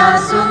आज्ञा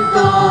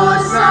सुनतो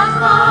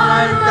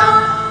सांभाळता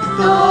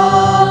तो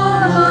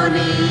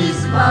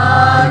मनीस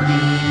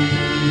भागी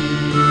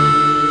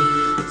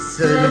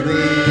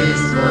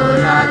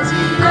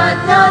सर्वेस्पराची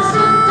आज्ञा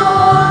सुनतो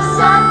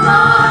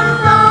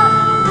सांभाळता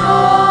तो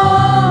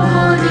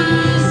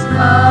मनीस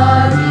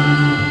भागी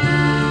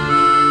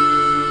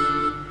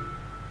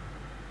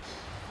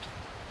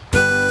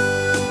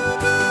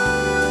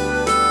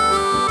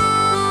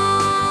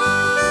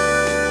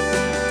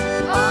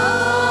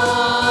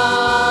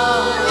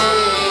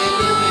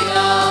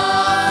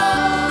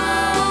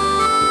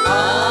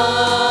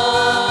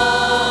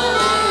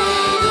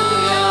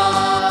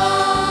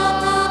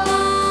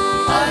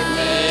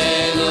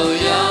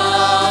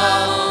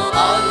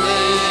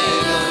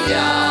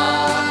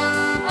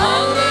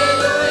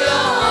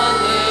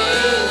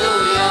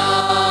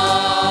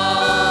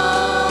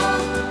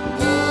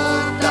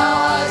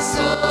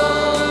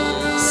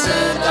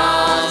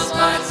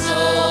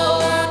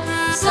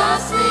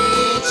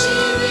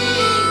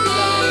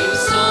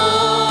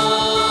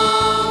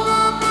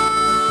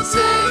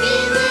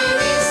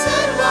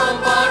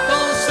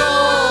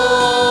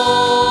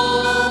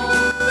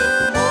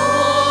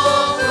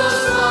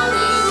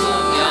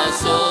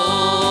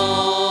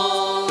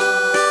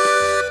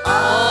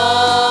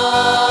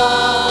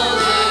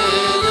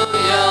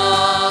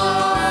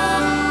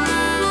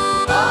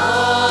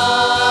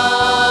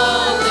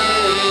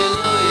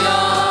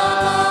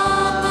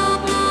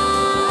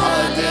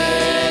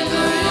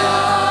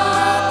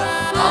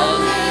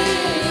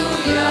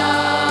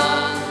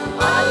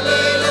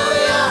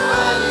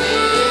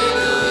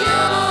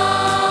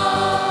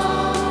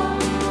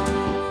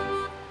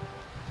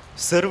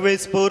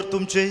सर्वेस्पर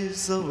तुमचे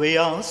सवे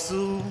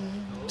आसू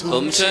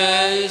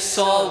तुमचे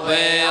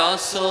सवे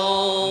आसो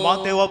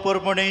मातेवा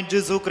परमणे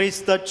जेजू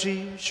क्रिस्ताची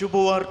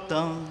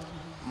शुभवार्ता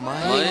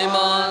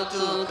महिमा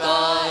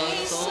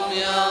तुकाय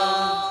सोम्या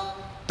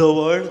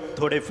तवळ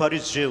थोडे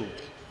फारीच जेव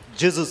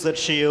जेजू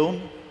सरशी येवन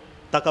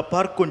ताका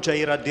पारकुंच्या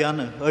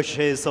इराद्यान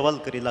अशें सवाल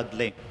करी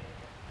लागले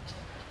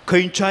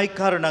खंयच्याय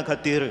कारणा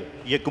खातीर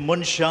एक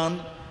मनशान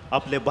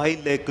आपले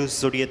बायलेक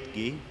सोडयत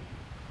की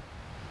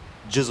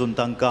जेजून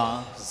तांकां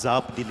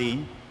जाप दिली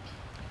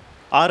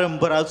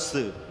आरंभराच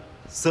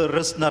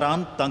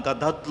रचनारान तांकां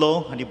दादलो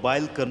आनी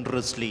बायल करून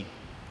रचली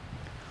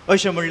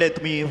अशें म्हणलें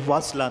तुमी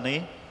वाचलां न्ही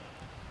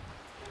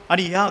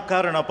आनी ह्या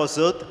कारणा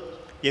पासत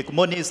एक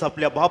मनीस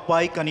आपल्या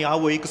बापायक आनी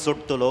आवयक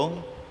सोडटलो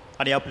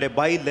आनी आपले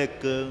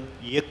बायलेक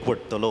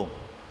एकवटतलो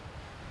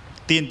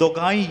ती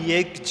दोगांय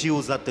एक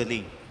जीव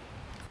जातली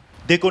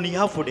देखून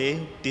ह्या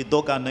फुडें ती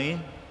दोगांय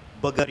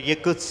बगर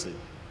एकच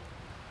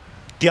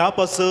त्या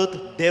पासत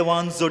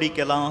देवान जोडी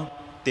केलां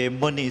ते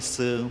मनीस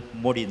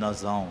मोडिना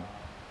जावं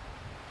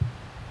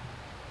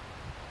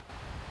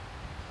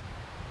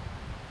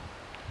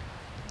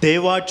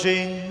देवाचे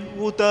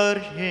उतर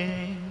हे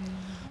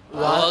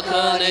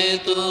वाखाणे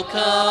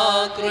तुका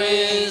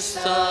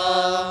क्रिस्ता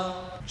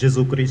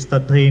जेजू क्रिस्ता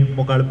थंय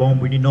मोगाळ भाव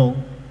भयणीनो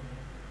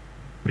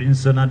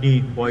प्रिन्सन आनी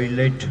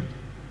वॉयलेट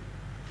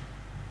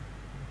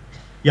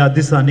ह्या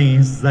दिसांनी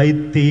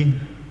जायती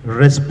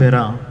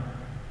रेस्पेरां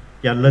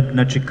ह्या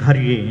लग्नाची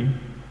कार्ये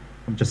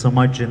आमच्या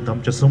समाजांत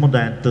आमच्या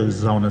समुदायांत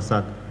जावन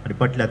आसात आनी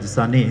फाटल्या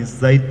दिसांनी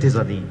जायती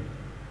जाली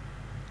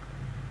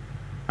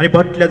आनी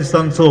फाटल्या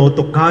दिसांचो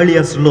तो काळ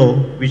आसलो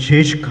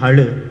विशेष काळ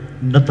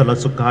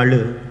नतलाचो काळ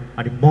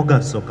आनी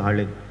मोगाचो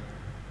काळ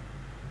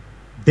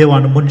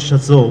देवान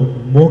मनशाचो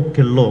मोग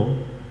केल्लो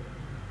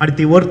आनी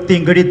ती वर्ती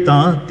घडिता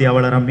त्या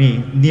वेळार आमी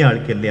नियाळ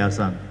केल्ले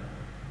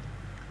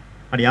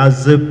आसात आनी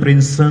आज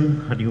प्रिन्सन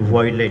आनी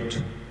वॉयलेट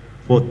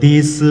हो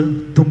दीस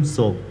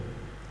तुमचो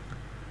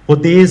हो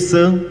दीस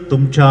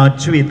तुमच्या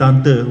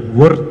जिवितांत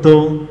वर्तो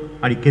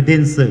आनी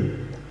केदेंच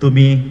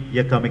तुमी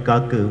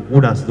एकामेकाक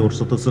उडास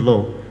दवरचो तसलो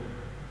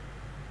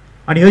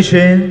आनी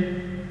अशें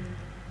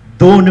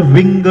दोन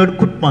विंगड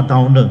कुटुंबांत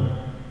हावन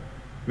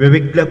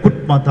वेगवेगळ्या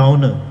कुटुंबांत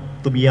हावन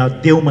तुमी ह्या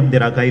देव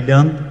मंदिराक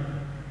आयल्यांत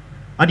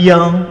आनी ह्या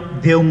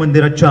देव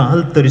मंदिराच्या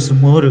आल्तरी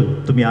समोर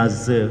तुमी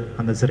आज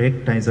हांगासर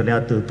एकठांय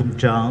जाल्यात.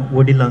 तुमच्या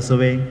वडिलां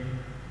सवे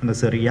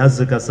हांगासर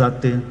याजक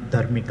आसात,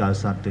 धार्मिक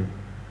आसात,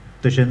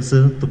 तशेंच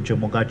तुमचे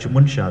मोगाची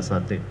मनशां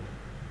आसात.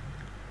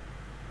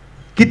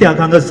 कित्याक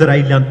हांगासर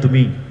आयल्यांत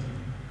तुमी?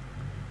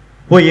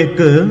 हो एक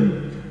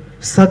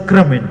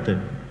सक्रामेंट,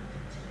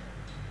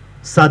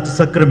 7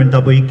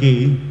 सक्रामेंटां पैकी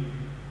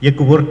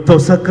एक तो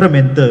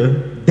सक्रामेंट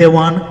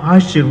देवान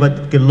आशिर्वाद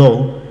केल्लो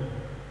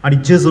आनी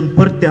जेजून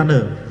परत्यान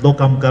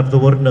लोक आमकां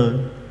दवरन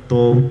तो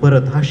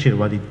परत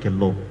आशिर्वादीत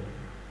केल्लो.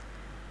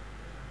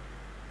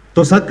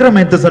 तो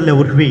सक्रामेंट जाल्ल्या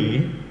वरवीं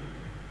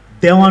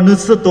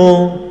देवानच तो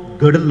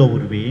घडलो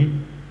वरवीं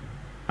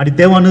आनी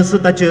देवानच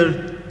ताचेर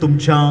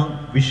तुमच्या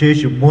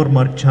विशेष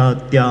मोरमारच्या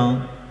त्या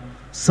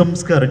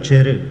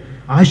संस्काराचेर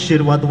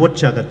आशिर्वाद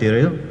वचच्या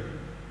खातीर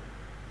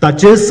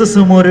ताचेच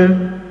समोर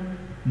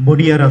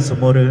मोडयारा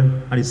समोर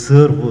आनी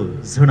सर्व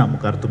जाणां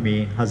मुखार तुमी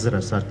हजर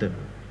आसात.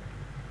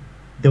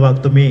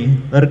 देवाक तुमी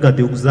अर्घां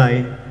दिवंक जाय.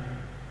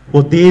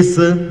 हो दीस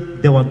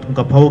देवान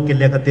तुमकां फावो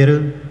केल्ल्या खातीर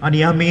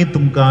आनी आमी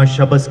तुमकां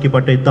शाबासकी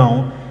पाठयता.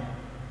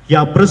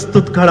 ह्या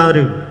प्रस्तुत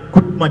काळार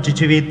कुटुंबाचें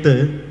जिवीत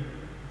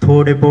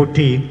थोडे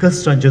फावटी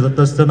कश्टांचे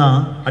जाता आसतना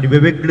आनी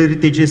वेगवेगळे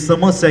रितीची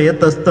समस्या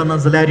येता आसतना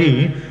जाल्यार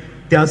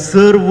त्या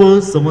सर्व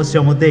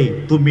समस्या मध्ये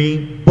तुमी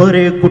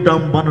बरे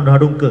कुटुंब बांदून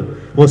हाडूंक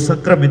हो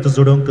सक्रामेंत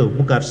जोडूंक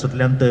मुखार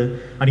सरल्यांत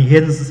आनी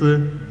हेंच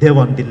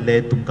देवान दिल्ले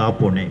तुमकां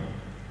आपोवणें.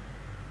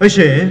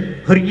 अशें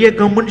हर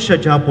एका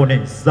मनशाचें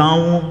आपोवणें,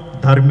 जावं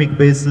धार्मीक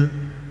बेस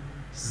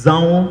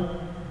जावं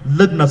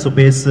लग्नाचो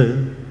बेस,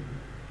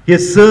 हे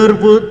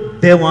सर्व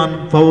देवान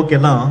फावो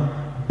केला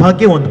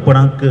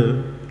भाग्यवंतपणाक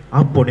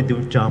आपोवणें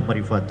दिवच्या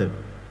मारिफात.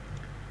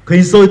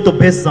 खंयचोय तो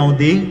बेस जावं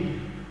दी,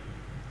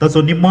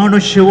 ताचो निमाणो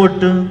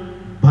शेवट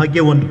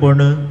भाग्यवंतपण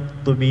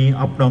तुमी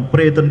आपणाक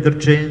प्रयत्न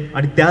करचे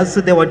आनी त्याच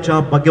देवाच्या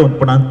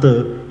भाग्यवंतपणांत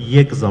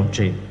एक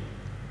जावचें.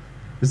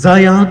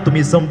 जाया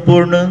तुमी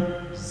संपूर्ण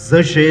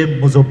जशे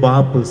म्हजो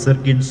बाप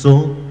सर्गींचो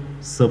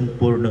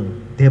संपूर्ण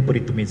ते परी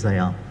तुमी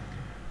जाया.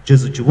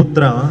 जेजूची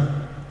उतरां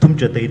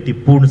तुमच्या थंय ती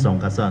पूर्ण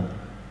जावंक आसात.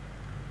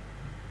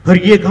 हर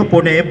एक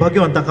आपोवणें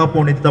भाग्यवंताक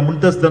आपोवणें दिता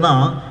म्हणटा आसतना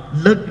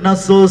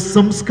लग्नाचो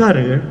संस्कार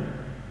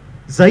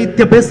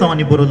जायत्या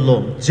बेसांवांनी बरयल्लो.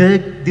 जे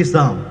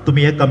दिसा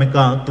तुमी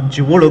एकामेकांक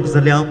तुमची वळख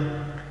जाल्या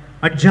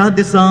आनी ज्या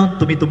दिसा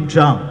तुमी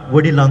तुमच्या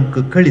वडिलांक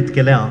कळीत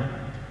केल्या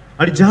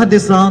आनी ज्या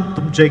दिसा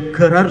तुमचें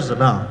करार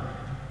जाला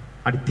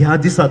आनी त्या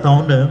दिसा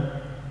हांव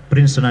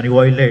प्रिन्सन आनी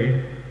वॉयले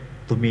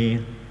तुमी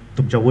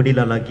तुमच्या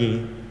वडिलां लागीं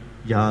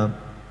ह्या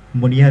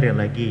मणयाऱ्या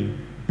लागीं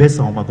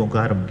बेसांव मागोवंक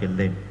आरंभ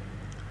केल्ले.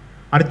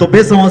 आनी तो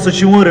बेसांवाचो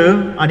शिवर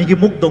आनी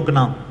मुक्तोंक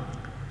ना.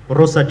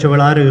 रोसाच्या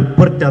वेळार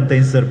परत्यान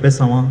थंयसर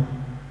बेसांवां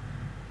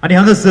आनी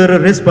हांगासर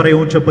रेस्पार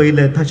येवचे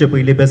पयले ताचे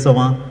पयलीं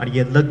बेसांवां आनी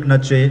हे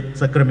लग्नाचे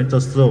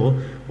सक्रामेंताचो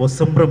हो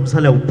संभ्रम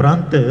जाल्या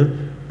उपरांत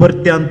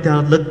परत्यान त्या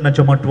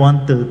लग्नाच्या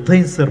माटवांत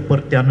थंयसर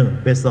परत्यान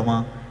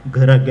बेसांवां,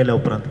 घराक गेल्या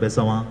उपरांत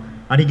बेसांवां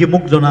आनी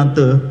मुक्जोनांत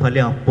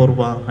फाल्यां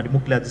परवां आनी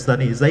मुखल्या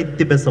दिसांनी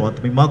जायती बेसांवां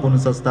तुमी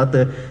मागूनच आसतात.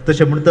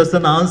 तशें म्हणटा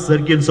आसतना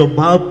सर्गींचो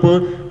बाप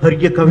हर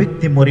एका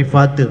व्यक्ती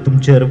मोरिफात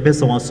तुमचेर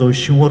बेसांवाचो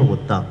शिवर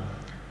वता.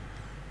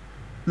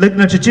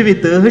 लग्नाचें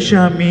जिवीत अशें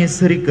आमी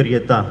सरी करी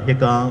येता.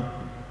 एका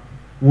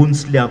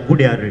उंचल्या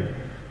कुड्यार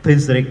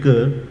थंयसर एक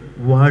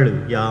व्हाळ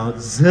या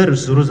झर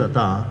सुरू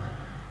जाता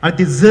आनी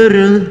ती झर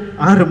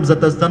आरंभ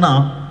जाता आसतना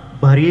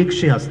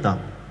बारीकशी आसता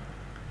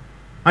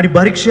आनी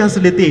बारीकशी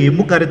आसली ती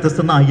मुखार येता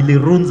आसतना इल्ली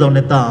रूंद जावन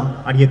येता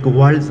आनी एक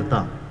व्हाळ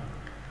जाता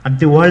आनी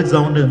ती व्हाळ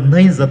जावन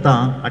न्हंय जाता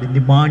आनी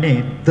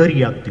निमाणें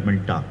दर्याक ती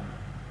मेळटा.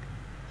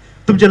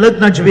 तुमचें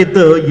लग्ना जिवीत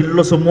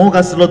इल्लोसो मोग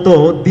आसलो तो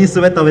दीस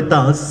वेता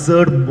वेता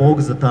चड मोग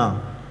जाता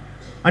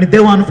आनी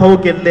देवान फावो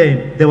केल्ले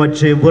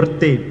देवाचे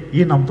वर्ते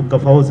इनाम तुमकां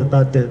फावो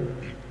जातात.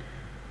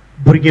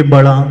 भुरगीं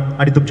बाळां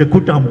आनी तुमचें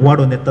कुटुंब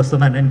वाडून येता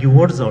आसतना आनी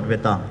व्हड जावन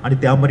वेता आनी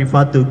त्या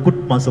मारिफात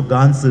कुटुंबाचो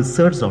गांज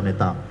चड जावन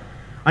येता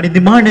आनी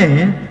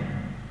निमाणें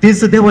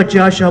तीच देवाची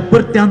आशा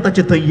परत्यान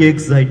ताचे थंय एक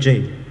जायचे.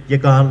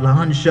 एका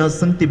ल्हानशा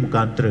संगती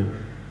मुखांतर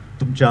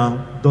तुमच्या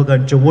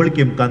दोगांच्या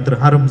वळखी मुखांतर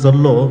आरंभ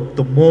जाल्लो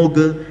तो मोग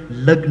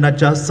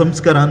लग्नाच्या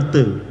संस्कारांत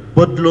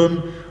बदलून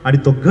आनी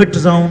तो घट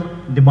जावन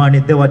निमाणे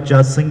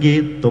देवाच्या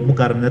संगीत तो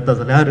मुखार येता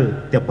जाल्यार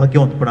त्या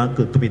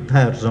भाग्यवंतपणाक तुमी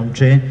तयार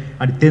जावचे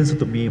आनी तेंच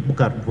तुमी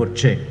मुखार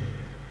व्हरचे.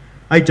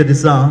 आयच्या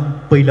दिसा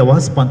पयल्या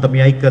वाचपांत आमी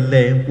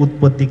आयकल्ले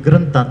उत्पत्ती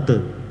ग्रंथांत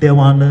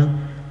देवान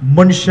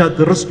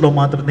मनशाक रचलो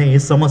मात्र न्ही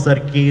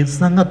समासारकी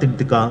सांगात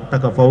तिका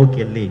ताका फावो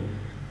केल्ली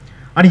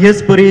आनी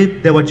हेच परी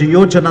देवाची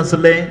योजना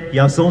आसले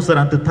ह्या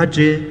संवसारांत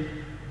ताचे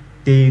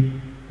ते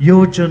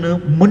योजन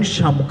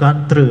मनशा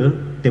मुखांतर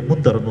ते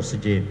मुद्दर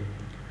वचचे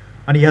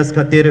आनी ह्याच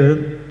खातीर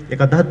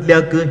एका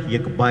दादल्याक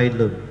एक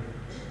बायल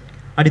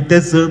आनी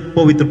तेच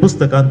पवित्र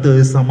पुस्तकांत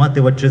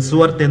सामातेवाचे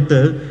सुवार्तेंत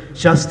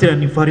शास्त्री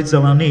आनी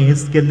फारिसांवांनी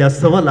केल्ल्या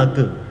सवालाक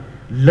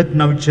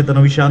लग्ना विच्छेदना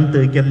विशांत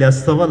केल्ल्या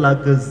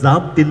सवालाक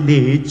जाप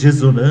दिल्ली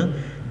जेजून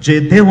जे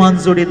देवान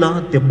जोडिला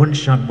ते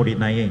मनशान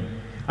मोडिनाये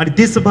आणि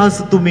तीच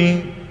भास तुम्ही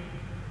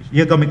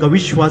एकामेका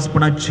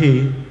विश्वासपणाची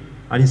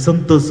आणि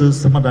संतोष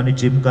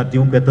समाधानाची मुखार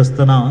दिवंक येत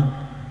असतना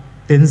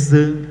तेंच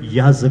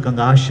याजकांक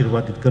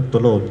आशिर्वादीत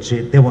करतलो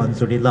जे देवान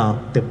जोडिला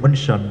ते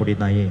मनशान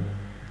मोडिनाये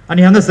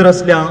आणि हांगासर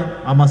असल्या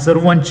आम्हा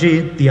सर्वांची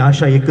ती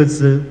आशा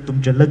एकच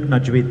तुमच्या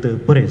लग्नाचे वेत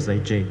बरें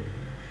जायचे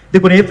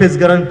देखून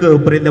एफेसकारांक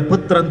बरयल्ल्या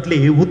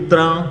पत्रांतली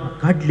उतरां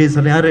काडली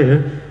जाल्यार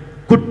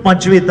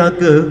कुटुंबाच्या वेताक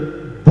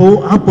भोव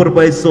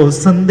आपुरबायेचो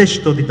संदेश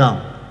तो दिता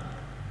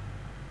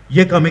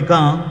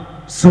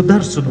एकामेकांक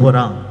सुदारसून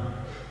व्हरा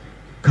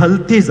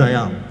खलती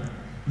जाया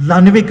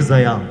लानवीक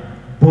जाया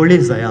भोळी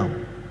जाया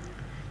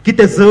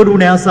कितें जड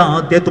उणें आसा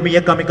तें तुमी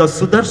एकामेकांक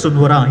सुदारसून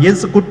व्हरा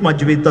हेच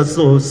कुटुंबाच्या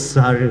वेताचो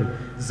सार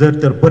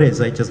जर तर बरें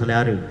जायचें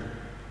जाल्यार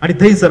आनी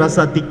थंयसर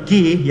आसा ती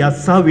की ह्या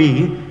सावी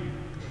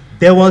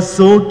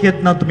देवाचो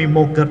केन्ना तुमी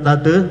मोग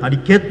करतात आनी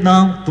केन्ना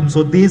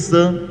तुमचो दीस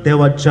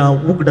देवाच्या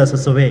उगडास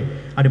सवे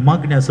आनी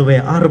मागण्या सवे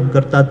आरंभ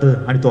करतात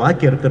आनी तो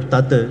आखेर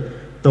करतात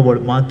तवळ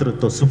मात्र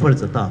तो सुफळ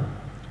जाता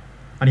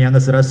आनी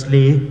हांगासर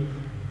आसली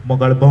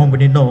मोगाळ भाव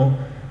भयणीनो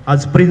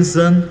आज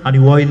प्रिन्सन आनी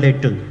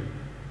वॉयलेट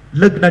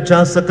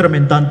लग्नाच्या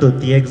सक्रामेंतांत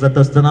ती एक जाता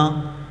आसतना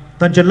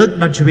तांच्या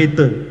लग्नाचे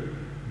वेत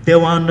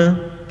देवान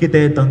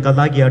कितें तांकां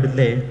लागीं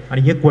हाडले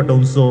आनी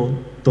एकवटांचो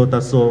तो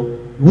ताचो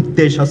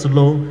उद्देश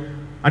आसलो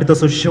आनी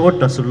तसो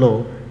शेवट आसलो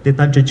ते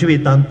तांच्या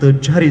जिवितांत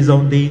जारी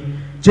जावन दी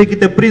जे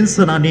कितें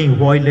प्रिन्सन आनी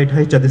वॉयलेट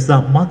ह्याच्या दिसा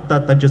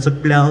मागतात तांच्या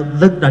सगळ्या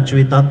लग्नाच्या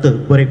जिवितांत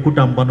बरें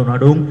कुटुंब बांदून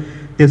हाडूंक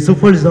ते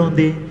सफळ जावन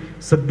दी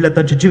सगळ्या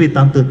तांच्या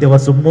जिवितांत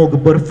देवाचो मोग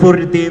भरपूर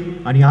रितीन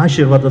आनी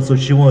आशिर्वादाचो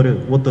शिंवर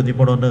वतो दी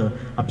म्हणून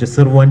आमचे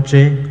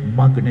सर्वांचे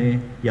मागणे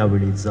ह्या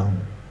वेळी जावं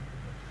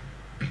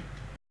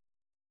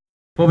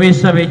पवित्र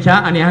सभेच्या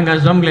आणि हांगा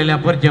जमलेल्या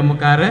परचे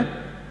मुखार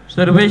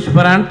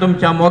सर्वेश्वरान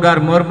तुमच्या मोगार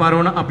मोर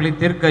मारून आपली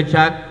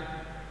तिरकच्याक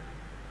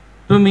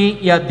तुम्ही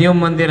या देव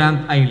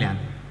मंदिरांत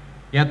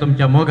आयल्यात या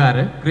तुमच्या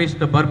मोगार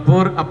क्रिस्त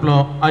भरपूर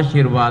आपलो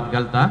आशीर्वाद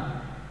घालता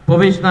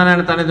पवित्र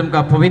स्नानान ताणें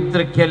तुमकां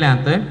पवित्र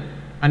केल्यांत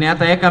आनी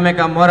आतां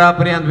एकामेका मोरा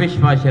पर्यंत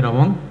विश्वासी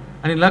रावंक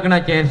आनी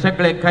लग्नाचे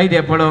सगळे कायदे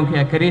पळोवंक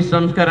ह्या खरी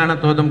संस्कारान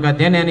तो तुमकां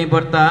देण्यानी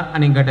भरता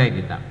आनी घटाय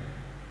दिता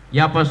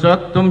ह्या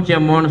पासत तुमचें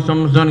मन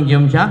समजून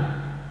घेवच्या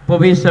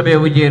पवित्र सभे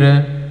उजेर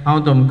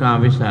हांव तुमकां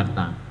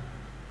विचारतां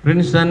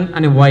प्रिन्सन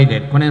आनी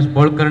वॉयलेट कोणेंच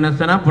बोळ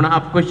करनासतना पूण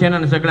आपकुशेन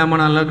आनी सगळ्या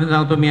मनां लग्न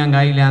जावं तुमी हांगा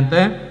आयल्यांत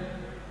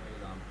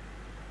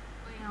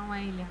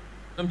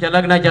तुमच्या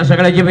लग्नाच्या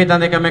सगळ्या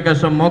जिवितांत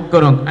एकामेकाचो मोग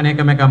करूंक आनी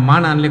एकामेका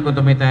मानान लेखून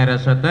तुमी तयार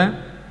आसात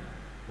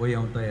वय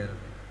हांव तयार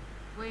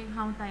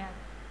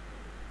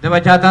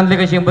देवाच्या हातांतली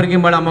कशी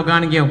भुरगीं बळां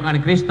मोगान घेवंक आनी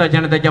क्रिस्ताच्या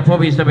आनी ताच्या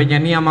पवित्र सभेच्या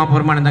नियमा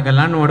प्रमाणे ताका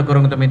ल्हानवड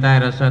करूंक तुमी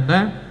तयार आसात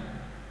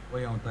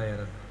वय हांव तयार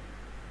आसा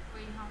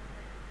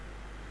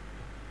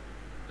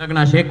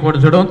लग्नाशी एकवट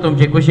जोडून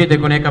तुमची खुशी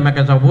देखून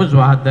एकामेकाचा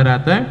उजवा हात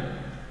धरात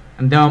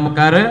आनी देवा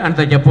मुखार आनी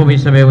ताच्या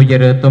पवित्र सभे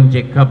उजेर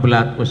तुमची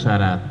कबलात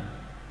उसारात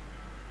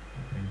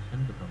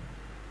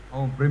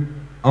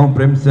हांव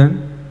प्रेमसन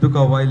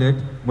तुका वायलेट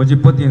म्हजी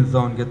पतीन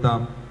जावन घेता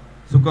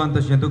सुखान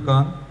तशें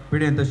दुखान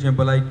पिडेन तशें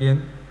भलायकेन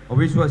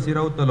अविश्वासी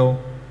रावतलो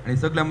आनी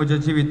सगळ्या म्हज्या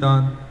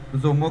जिवितांत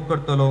तुजो मोग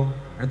करतलो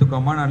आनी तुका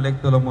मानान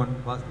लेखतलो म्हूण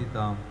भास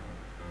दिता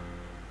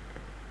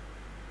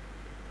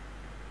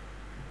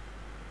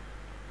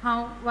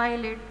हांव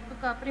वायलेट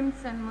तुका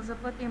प्रिम्सन म्हजो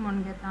पती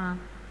म्हूण घेता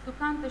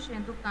सुखान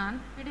तशें दुखान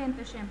पिडेन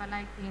तशें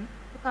भलायकेन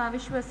तुका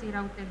विश्वासी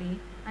रावतली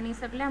आनी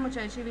सगळ्या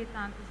म्हज्या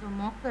जिवितांत तुजो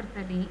मोग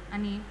करतली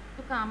आनी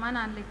तुका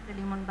मानान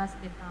लेखतली म्हूण भास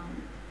दिता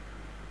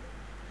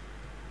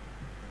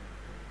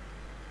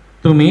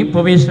तुम्ही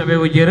पवित्र सभे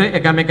उजेर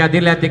एकामेका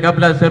दिल्या ती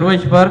आपला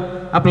सर्वेश्वर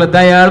आपलं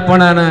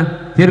दयाळपणान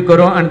तीर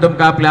करूं आनी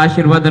तुमकां आपल्या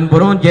आशिर्वादान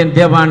भरून जे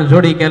देवान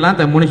जोडी केला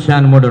ते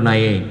मनशान मोडू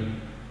नये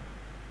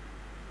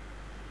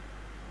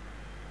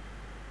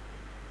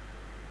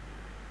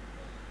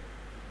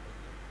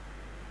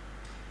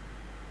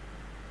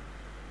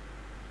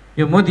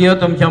ह्यो मुदयो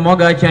तुमच्या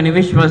मोगाची आनी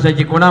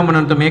विश्वासाची खुणा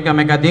म्हणून तुम्ही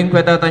एकामेका दिवंक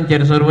येता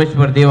तांचेर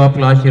सर्वेश्वर देव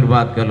आपलो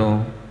आशिर्वाद घालो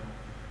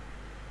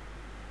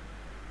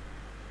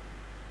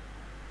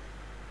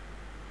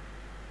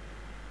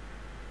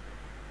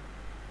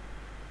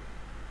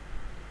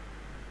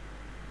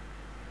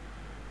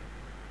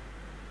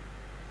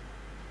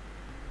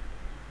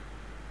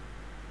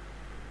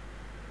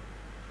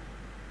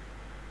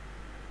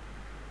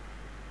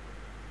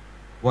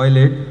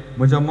वायलेट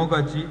म्हज्या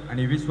मोगाची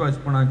आनी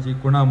विश्वासपणाची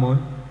खुणा म्हूण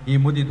ही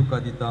मुदी तुका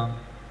दिता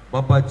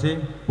बापाचे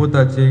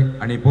पुताचे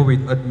आनी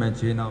पवित्र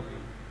आत्म्याचे नांव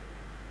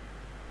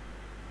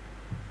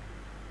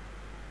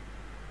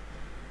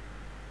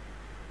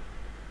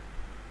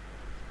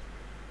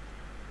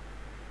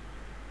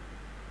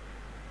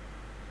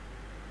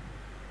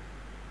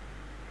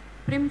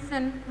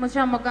प्रिम्सन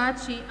म्हज्या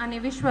मोगाची आनी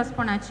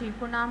विश्वासपणाची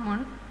खुणा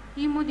म्हूण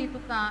ही मुदी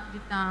तुका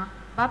दिता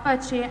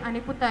बापाचे आनी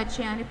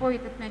पुताचे आनी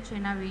पवित्र आत्म्याचे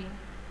नांवी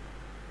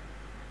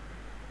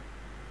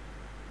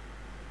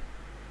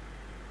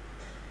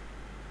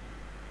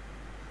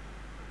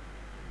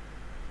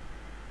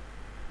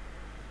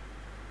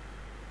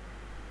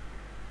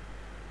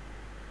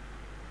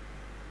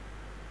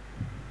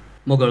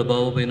मोगळ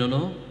भाऊ भयणीनो,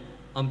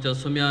 आमच्या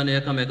सुम्यान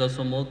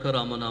एकामेकाचो मोग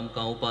करा म्हूण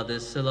आमकां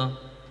उपादेश दिला.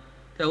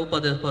 त्या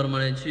उपादेश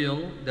प्रमाणे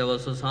जियोंक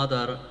देवाचो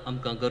आदार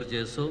आमकां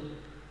गरजेचो.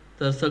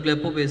 तर सगळे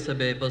पुबे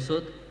सभे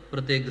पासून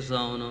प्रत्येक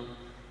जावन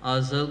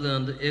आज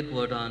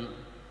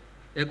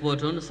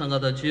एकवटून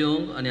सांगाता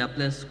जियोंक आनी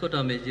आपलें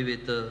कुटुंबी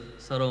जिवीत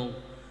सरोंक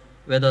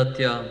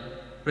वेदात्या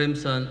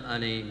प्रेमसन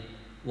आनी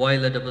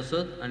वायलट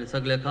पासून आनी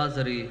सगळे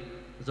काजरी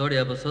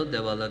जोड्या पासून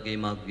देवा लागीं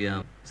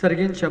मागया.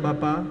 सर्गींच्या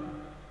बापा,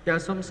 ह्या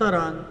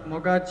संवसारान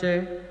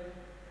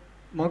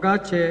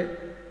मोगाचे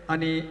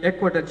आनी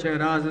एकवटाचे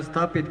राज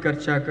स्थापीत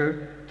करच्याक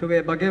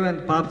तुवें भगवंत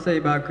पाप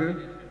साहिबाक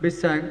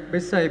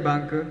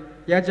बिसाहिबांक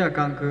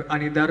याजकांक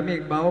आनी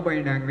धार्मीक भाव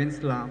भयण्यांक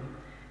विंचलां.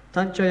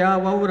 तांच्या ह्या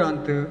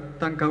वावरांत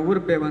तांकां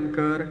उर्बेवन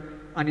कर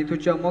आनी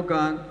तुज्या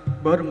मोगान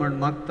बर म्हण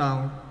मागता.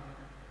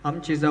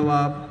 आमची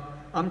जबाब,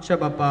 आमच्या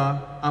बापा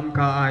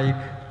आमकां आयक.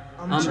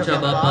 आमच्या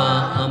बापा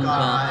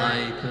आमकां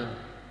आयक.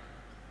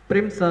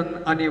 प्रिमसन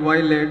आनी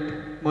वायलेट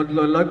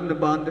मदलो लग्न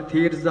बांद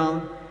थीर जावन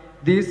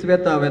दीस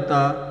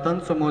वेता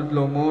तांचो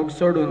मदलो मोग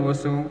सोडून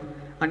वचूं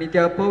आनी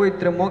त्या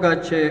पवित्र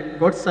मोगाचे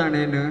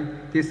गोडसाणेन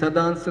ती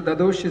सदांच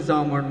ददोशी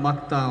जावं म्हण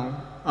मागता.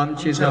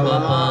 आमची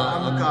जबाब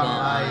आमकां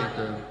आयक.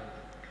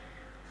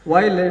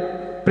 वायलेट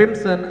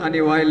प्रिमसन आनी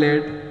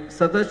वायलेट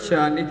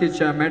सदांच्या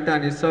नितीच्या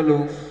मेटांनी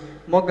चलूंक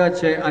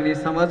मोगाचे आनी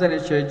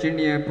समाधानाचे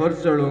जिणये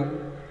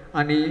परजळूंक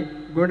आनी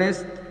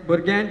गुणेस्त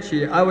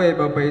भुरग्यांची आवय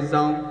बापाय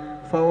जावंक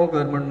फावो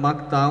कर म्हण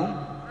मागता.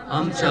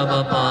 आमच्या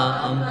बापा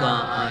आमकां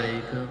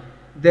आयक.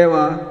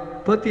 देवा,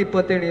 पती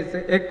पत्नीच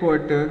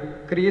एकवट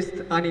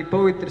क्रिस्त आनी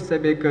पवित्र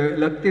सभेक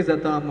लक्ती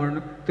जाता म्हण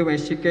तुवें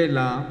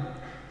शिकयलां.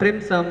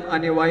 प्रेमसम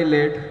आनी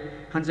वायलेट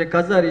हांचे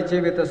काजारी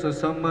जिविताचो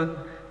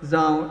संबंद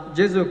जावं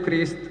जेजू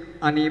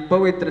क्रिस्त आनी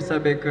पवित्र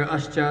सभेक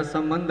आसच्या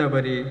संबंद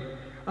बरी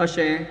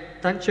अशें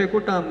तांचे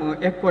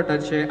कुटुंब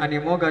एकवटाचे आनी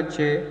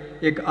मोगाचे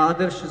एक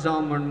आदर्श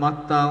जावं म्हण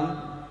मागता.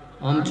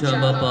 आमच्या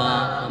बापा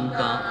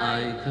आमकां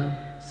आयक.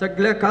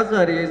 सगळ्या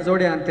काजारी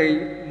जोड्यांतय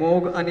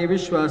मोग आनी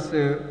विश्वास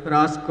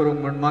रास करूंक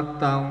म्हण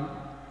मागता.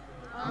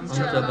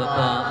 आमच्या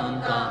बापा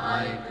आमकां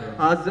आयक.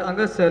 आज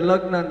हांगासर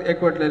लग्नांत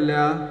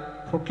एकवटलेल्या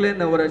होकले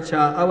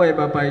नवऱ्याच्या आवय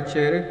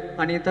बापायचेर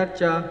आनी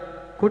ताच्या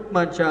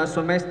कुटुंबाच्या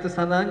सोमेस्त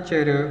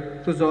सणांचेर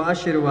तुजो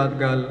आशिर्वाद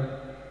घाल.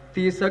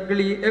 ती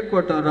सगळीं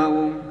एकवटून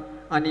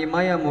रावूंक आनी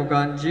माया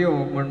मोगान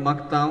जियोंक म्हण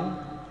मागता.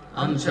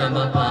 आमच्या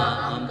बापा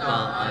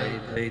आमकां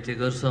आयक. ती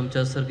गरज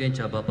आमच्या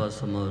सर्गेच्या बापा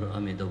समोर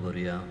आमी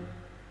दवरया.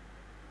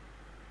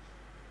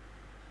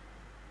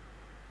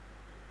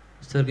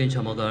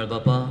 सर्गेच्या मोगाळ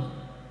बापा,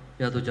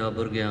 ह्या तुज्या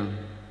भुरग्यांक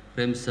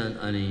प्रेमसन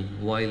आनी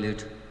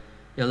वायलेट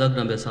ह्या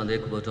लग्न बेसांत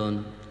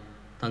एकवटून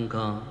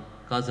तांकां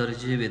काजर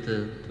जिवीत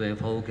तुवें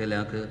फावो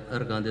केल्याक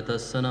अर्गां दिता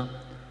आसतना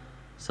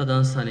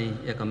सदांच तांणी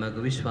एकामेक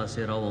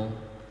विश्वासी रावो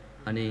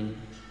आनी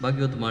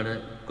बाग्योत माड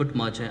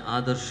कुटुंबाचें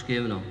आदर्श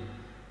घेवन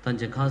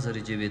तांचें काजरी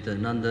जिवीत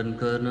नंदन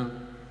करन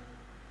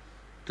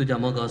तुज्या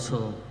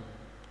मोगाचो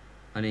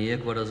आनी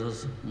एकवटाचो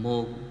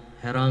मोग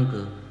हेरांक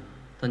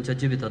तांच्या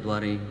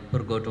जिविताद्वारे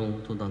परगटूंक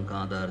तूं तांकां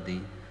आदार दी.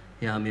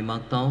 हें आमी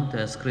मागता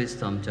त्याच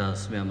क्रिस्त आमच्या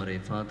स्म्या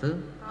मरेफात.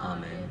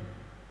 आमेन.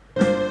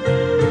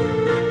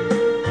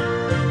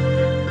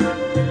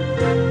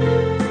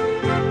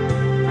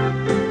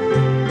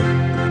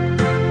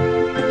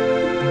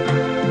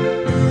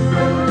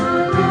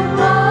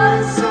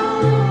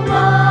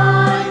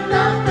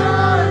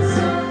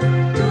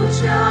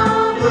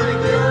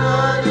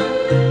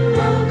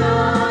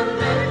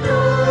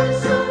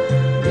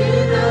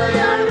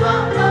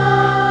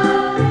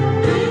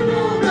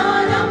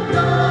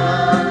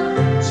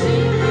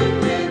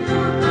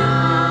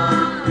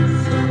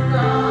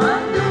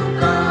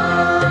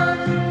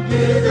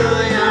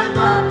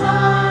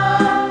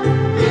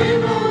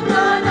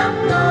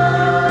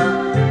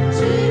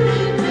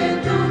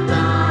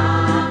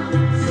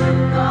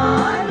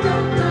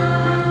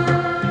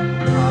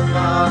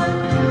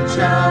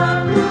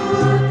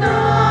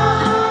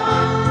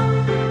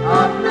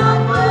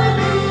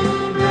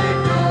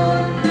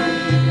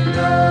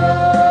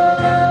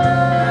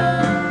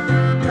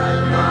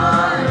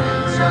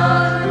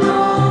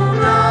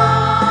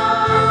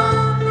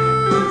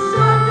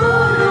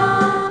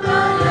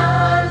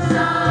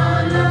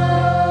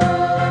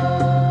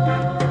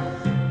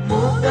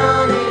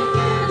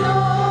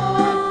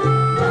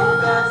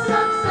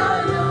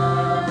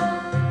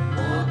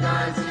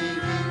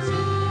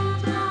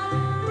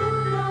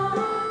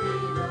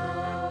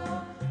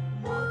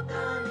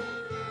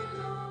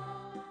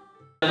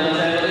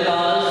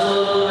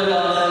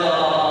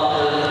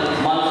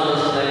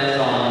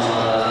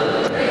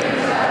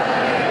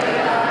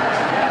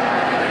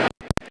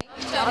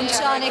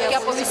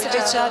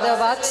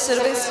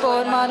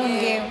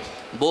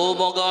 बो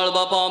मोगाळ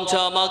बापा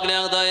आमच्या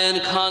मागण्यांक दयेन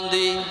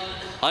खांदी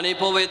आनी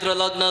पवित्र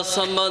लग्न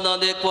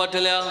संबंदांत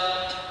एकवटल्या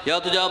ह्या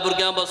तुज्या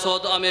भुरग्यां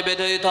बसोत आमी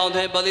भेटयता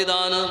हें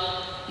बलिदान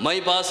मै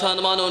पासान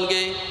मानून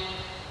घे.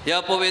 ह्या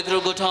पवित्र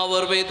गुठा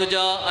वरवीं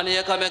तुज्या आनी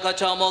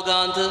एकामेकाच्या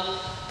मोगांत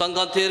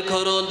तांकां थीर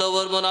करून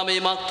दवर म्हूण आमी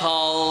मागता.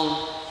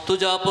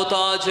 तुज्या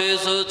पुता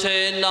जेजूचे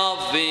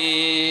नांवे.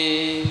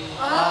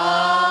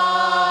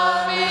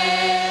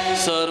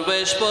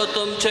 सर्वेश्वर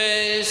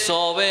तुमचे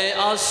सोवे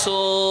आसो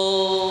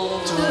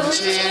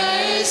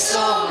तुझे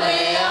सोवे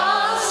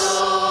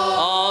आसो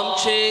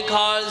आमची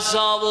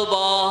काळजां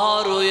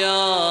उबारुया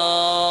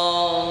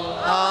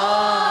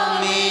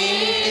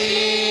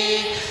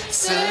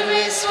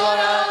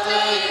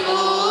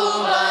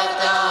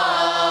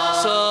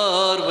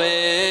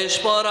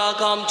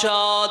सर्वेश्वराक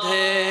आमच्या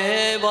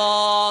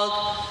देवाक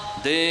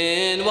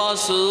देन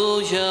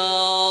वासुया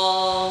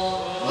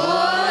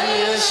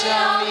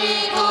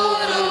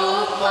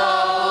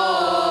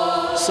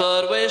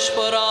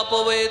सर्वेश्वरा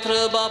पवित्र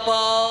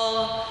बापा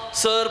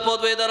सर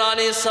पदवेदर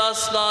आनी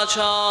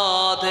सासनाच्या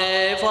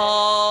देवा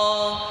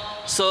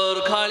सर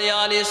खाळी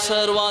आनी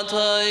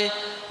सर्वांथय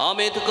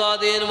आमी तुका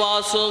दिन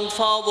वासूंक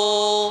फावो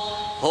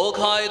हो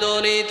कायदो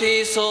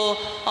नितीसो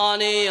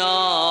आनी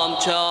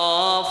आमच्या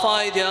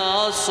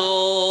फायद्याचो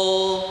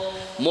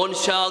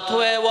मनशाक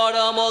तुवें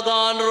व्हडा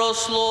मोगान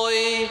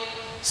रोसलोय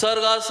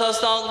सर्गा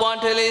सस्तांक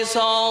वांटेली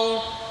जावं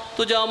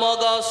तुज्या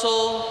मोगाचो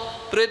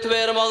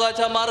पृथ्वेर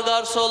मोगाच्या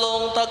मार्गार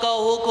सोलोंक ताका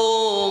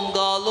हुकूम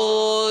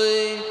घालोय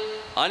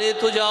आनी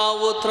तुज्या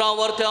उतरां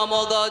वर्त्या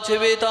मोगा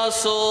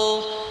जिविताचो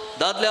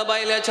दादल्या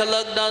बायल्याच्या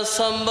लग्ना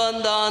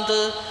संबंदांत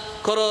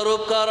खरो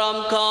उपकार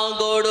आमकां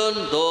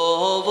घडोवन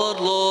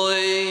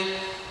दवरलोय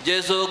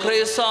जेजू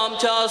ख्रिस्त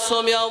आमच्या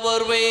सोम्या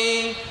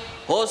वरवीं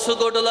हो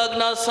सुगूट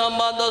लग्ना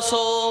संबंद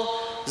असो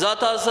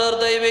जाता सर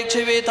दैवीक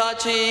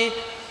जिविताची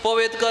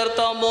पवित्र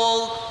करता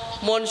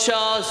मोग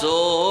मनशा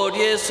जोड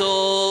येसो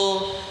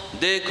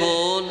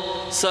देखून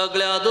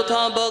सगळ्या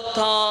दुता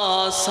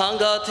भक्तां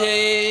सांगाते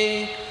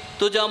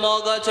तुज्या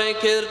मोगाचें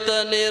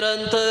किर्तन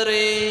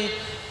निरंतरी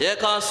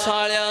एका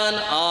साळ्यान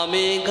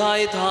आमी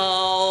गायता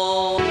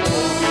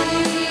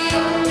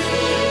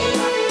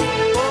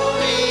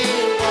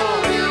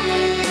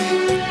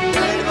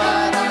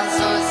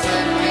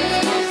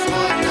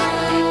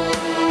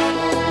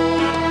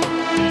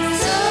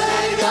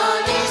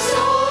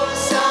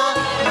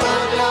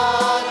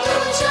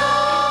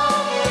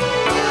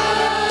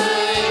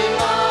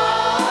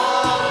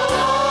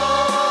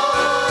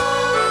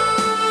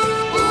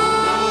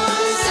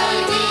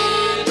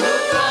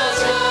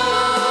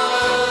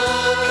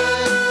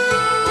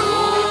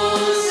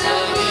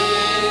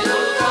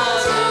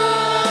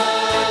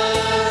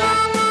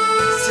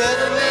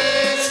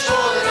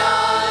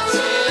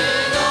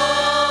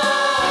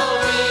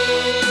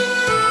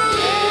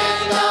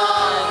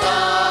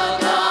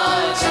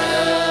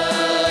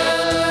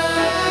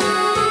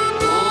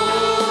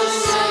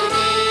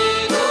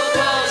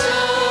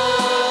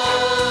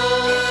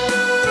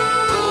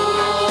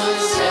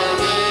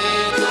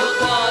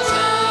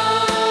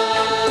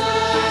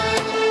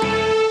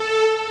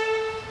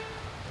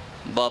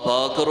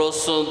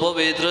रोसूं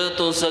पवित्र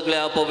तूं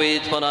सगळ्या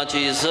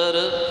पवित्रपणाची झर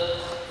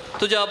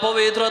तुज्या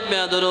पवित्र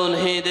आत्म्या धरून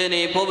ही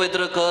देणी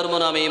पवित्र कर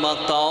म्हूण आमी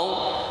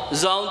मागतांव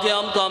जावं ती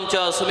आमकां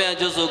आमच्या सुम्या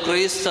जेजू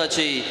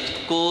क्रिस्ताची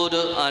कूड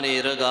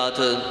आनी रगात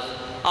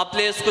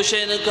आपलेच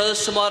कुशेन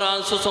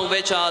कस्टमरान सुसूंक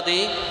वेच्या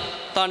आदीं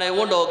ताणें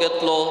उंडो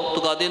घेतलो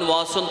तुका दिन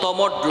वासून तो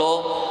मोडलो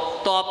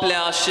तो आपल्या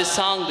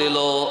आशिसांक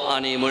दिलो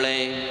आनी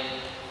म्हळें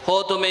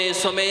हो तुमी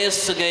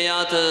सुमेस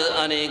घेयात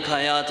आनी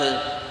खायात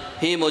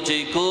ही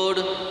म्हजी कूड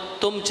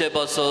तुमचे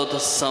बसत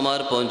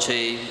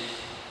समर्पणची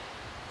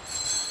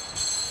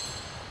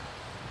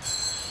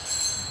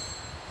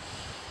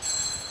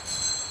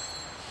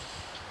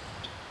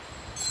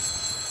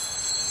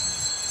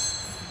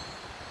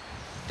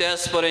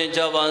त्याच परेन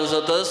जवान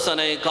जातच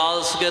ताणें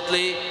काल्स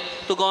घेतली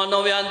तुका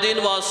नव्यान दिन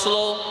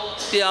वाचलो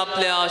ती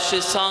आपल्या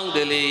आशिसांक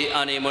दिली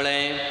आनी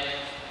म्हळें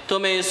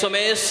तुमी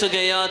सुमेस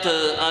घेयात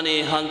आनी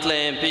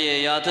हांतलें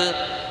पियेयात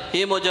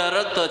ही म्हज्या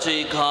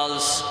रक्ताची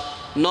खाल्स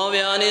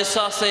नव्या आनी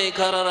सासे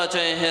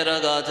कराराचें हें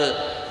रगात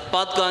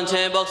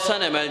पातकांचें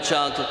बक्षाने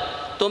मेळच्याक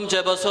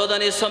तुमचे बसत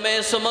आनी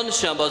समेस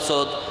मनशां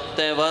बसत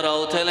तें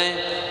वरावतलें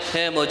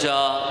हें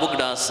म्हज्या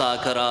उगडा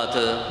साकरात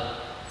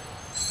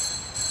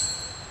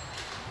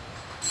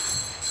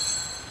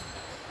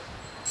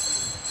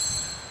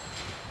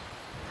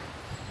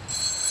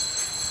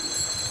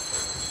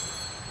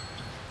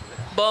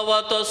Bawa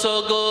to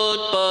so good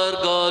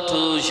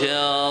pergotusia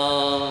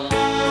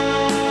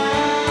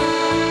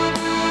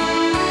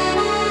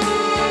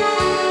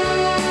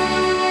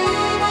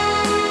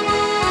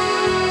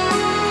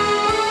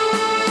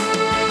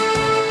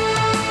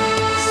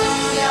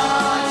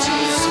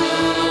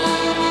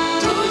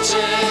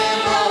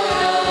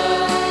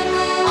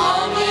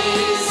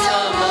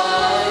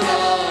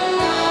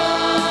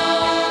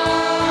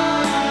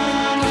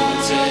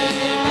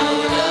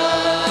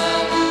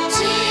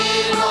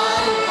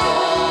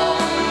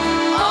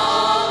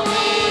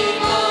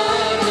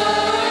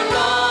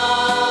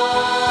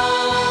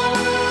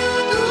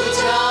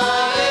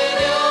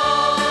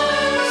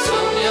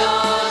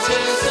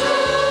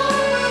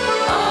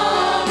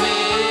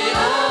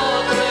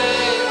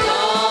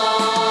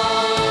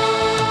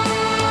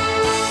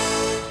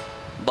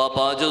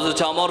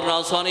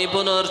मोर्ना स्वामी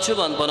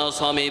पुनर्जीवनपणा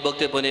स्वामी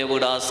भक्तीपणे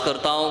उडास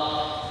करता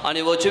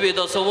आणि व जिवित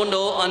असो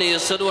उंडो आणि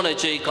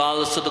सर्वणेची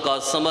काल तुका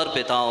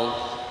समर्पित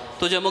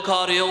तुझे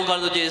मुखार येऊन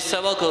कारण तुझी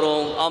सेवा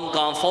करूंक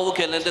आमकां फोव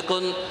केलें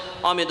देखून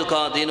आमी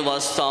तुका दिन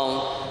वाचतां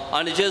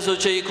आनी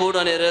जेजूची कूड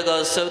आनी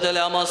रगत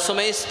सेवतल्या आमा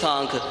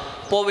सुमेस्तांक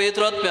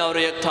पवित्र आत्म्यावर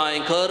एकठांय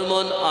कर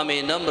म्हूण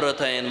आमी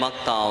नम्रतायेन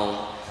मागतां.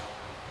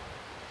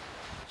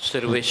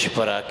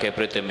 सर्वेश्वराके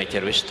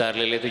प्रतिमेचेर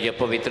विस्तारलेले तुझ्या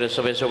पवित्र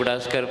सभेचो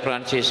उगडासकर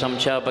फ्रांसीस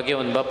आमच्या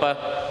भगवंत बापा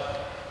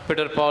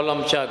पीटर पॉल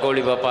आमच्या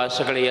गवळी बापा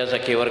सगळे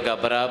याजकी वर्गा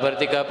बराबर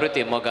तिका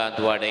प्रति मोगांत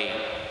वाडय.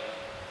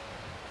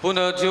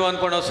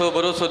 पुनर्जीवनपण असो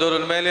भरोसो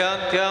धरून मेल्यान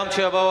त्या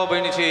आमच्या भावा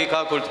भयणीची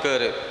काकुळट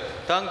कर.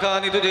 तांकां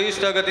आनी तुजे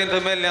इश्टागतींत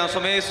मेल्ल्या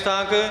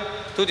समेस्तांक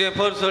तुजे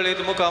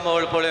परसळीत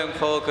मुखामळ पळोवंक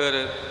फाव कर.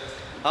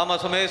 आमा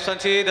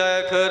समेस्तांची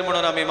दया कर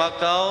म्हणून आमी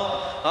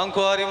मागतां.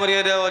 अंकुआरी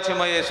मरिया देवाची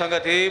माये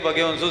संगती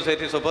भगवंत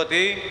जुसेती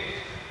सोपती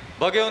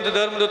भगवंत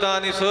धर्मदुता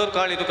आनी सर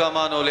काळी तुका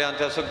मानवले आनी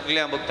त्या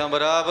सगळ्या भक्तां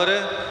बराबर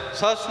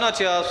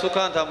सासणाच्या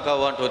सुखांत आमकां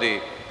वांटो दी.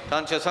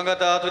 तांच्या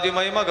संगता तुजी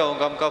महिमा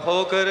गावंक आमकां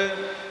फाव कर.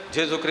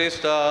 जेजू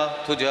क्रिस्ता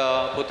तुझ्या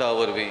पुता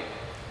वरवीं.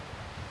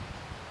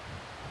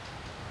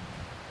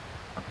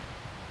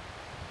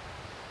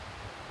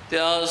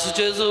 त्यास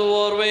जेजू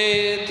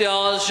वरवीं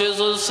त्यास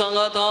जेजू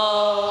सांगता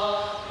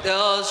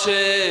त्यास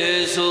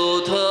जेजू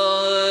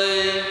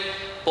थंय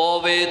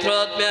पवित्र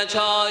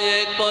आत्म्याच्या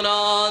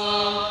एकपणान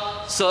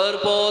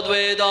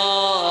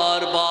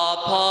सर्वोद्वेदार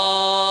बापा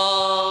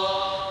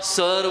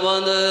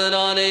सर्वंदन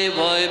आनी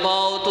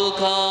वैभव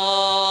तुका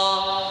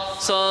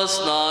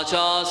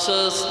ससनाच्या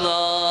ससना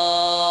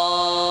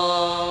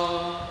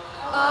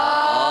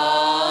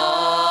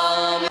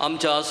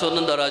आमच्या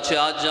सुंदराची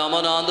आज्ञा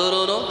मनां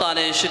धरून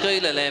ताणें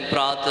शिकयलेलें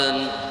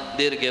प्रार्थन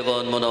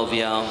दीर्घेवन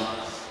मनोवया.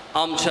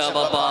 आमच्या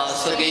बापा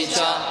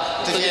सगळींच्या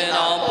तुजें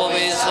नांव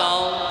पवित्र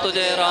जावं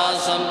तुजें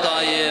राज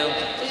आमकां येव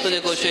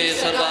तुजें कशें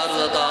सरकार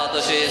जाता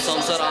तशें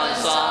संवसारांत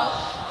जावं.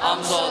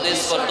 आमचो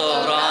दिसपट्टो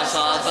रास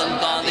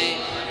आमकां दी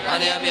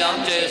आनी आमी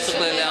आमचे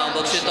सुकलेल्यांक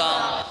बक्षिता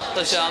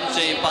तशें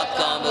आमची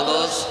पातकां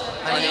बगोस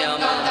आनी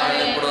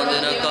आमकां पडून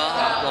दिनाका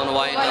कोण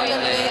वायट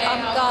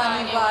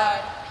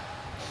आमकां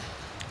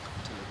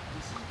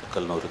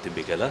कलनवृत्ती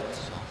बी केलात.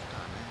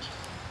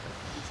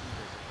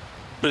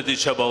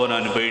 प्रितीच्या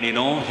भावांनी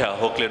बहिणीनो ह्या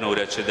होकले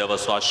नवऱ्याचे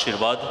देवाचो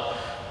आशीर्वाद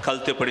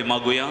खालतेपडी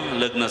मागुया.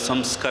 लग्न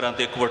संस्कारांत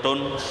एकवटून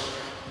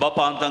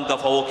बापान तांकां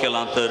फावो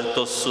केला तर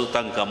तोच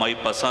तांकां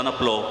माईपासान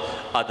आपलो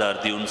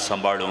आदार दिवन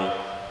सांबाळूं.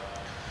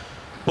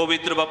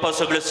 पवित्र बापा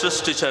सगळे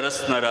सृश्टीच्या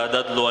रचणारा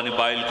दादलो आनी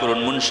बायल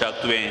करून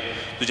मनशाक तुवें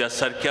तुज्या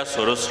सारक्या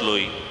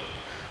सोरसलोय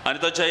आनी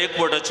ताच्या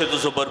एकवटाचेर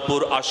तुजो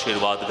भरपूर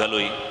आशीर्वाद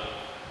घालूय.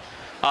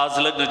 आज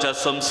लग्नाच्या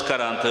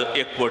संस्कारांत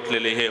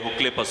एकवटलेले हे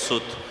हुकले पासून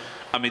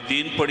आमी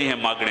दिनपणी हे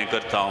मागणें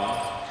करता.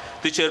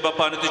 तिचेर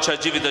बापा आनी तिच्या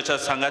जिविताच्या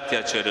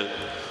सांगात्याचेर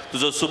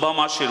तुजो सुभाम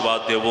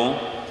आशीर्वाद देवो.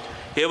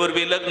 हे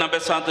वरवीं लग्न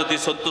बेसांत ती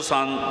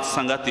संतोशान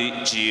सांगाती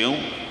जियो.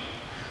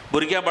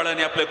 भुरग्या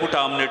बाळांनी आपले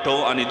कुटाम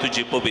नेटो आनी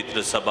तुजी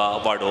पवित्र सभा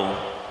वाडो.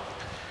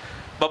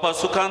 बापा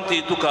सुखांत ती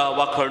तुका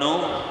वाखणू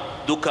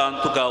दुखांत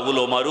तुका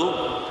उलो मारू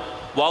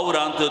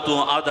वावरांत तूं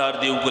आदार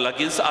दिवंक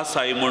लागींच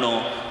आसाय म्हणू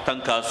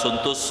तांकां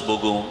संतोश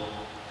भोगू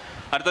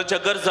आनी तांच्या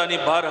गरजांनी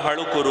भार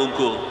हाळू करूंक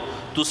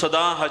तूं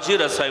सदां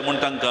हाजीर आसाय म्हूण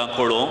तांकां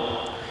कळो.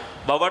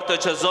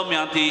 भावार्थाच्या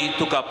जम्यांत ती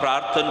तुका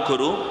प्रार्थना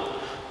करूं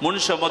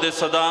मनशा मदें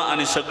सदां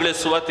आनी सगळे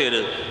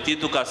सुवातेर ती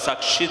तुका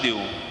साक्षी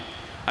दिवं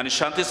आनी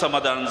शांती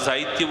समाधान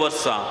जायतीं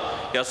वर्सां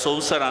ह्या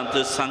संवसारांत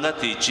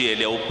सांगाती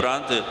जियेल्या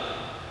उपरांत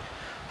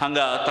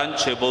हांगा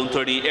तांचे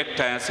भोंवतणी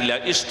एकठांय आसलेल्या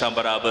इश्टां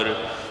बराबर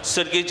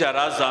सर्गेच्या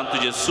राजांत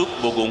तुजें सूख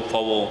भोगूंक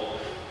फावो.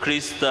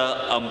 क्रिस्त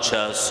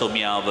आमच्या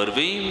सोम्या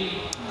वरवीं.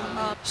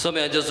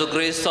 सोम्या जेजू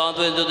क्रिस्ता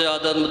तुवें तुजें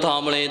आदर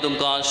थांबळें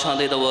तुमकां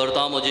शांती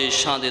दवरता म्हजी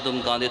शांती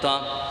तुमकां दिता.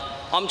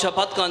 आमच्या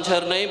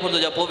पातकांचेर न्हय पूण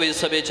तुज्या पवित्र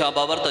सभेच्या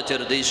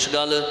बावार्थाचेर दिश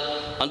घाल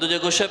आनी तुजे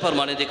कुशे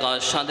प्रमाणे तिका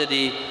शांती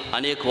दी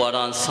आनी एक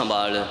वरान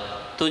सांबाळ.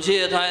 तुजी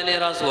येताय आनी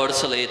राजवड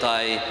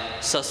चलयताय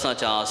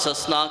ससनाच्या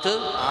ससनाक.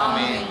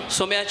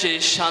 सोम्याची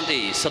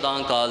शांती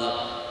सदां काल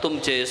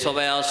तुमचे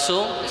सोवे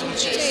आसूं.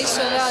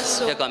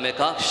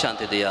 एकामेकाक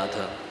शांती दियात.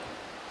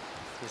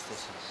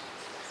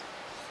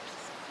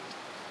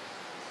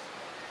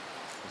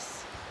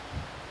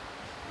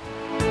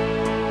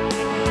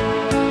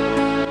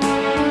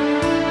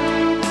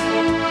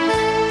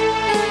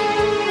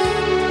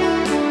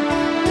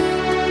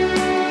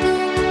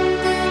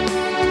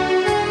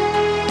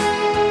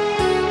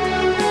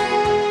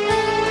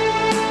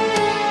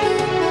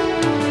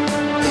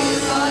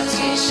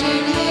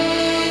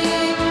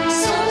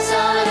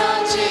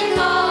 संसाराचे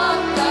काम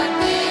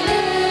करतेले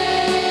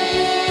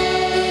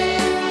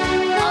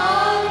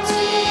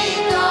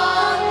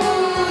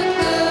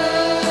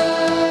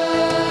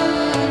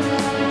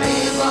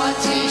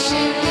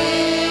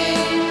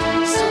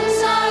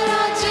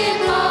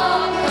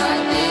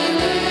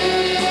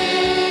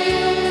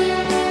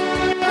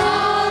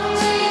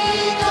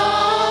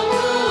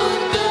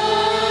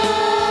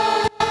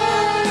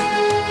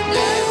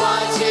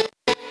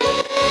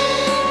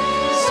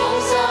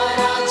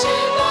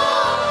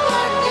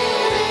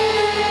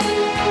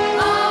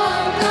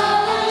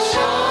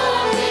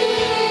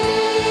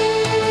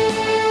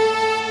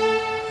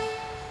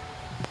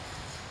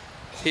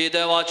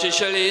देवाची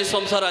शेळी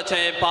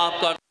संसाराचे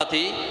पाप करता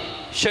ती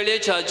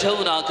शेळयेच्या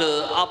जेवणाक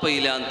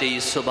आपयल्यान ती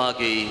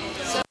सुभागी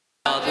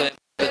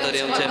तरी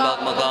आमचे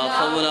बाग म्हाका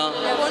फोवना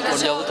पूण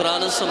ज्या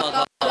उतरानच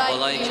म्हाका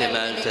भलायकी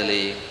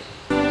मेळटली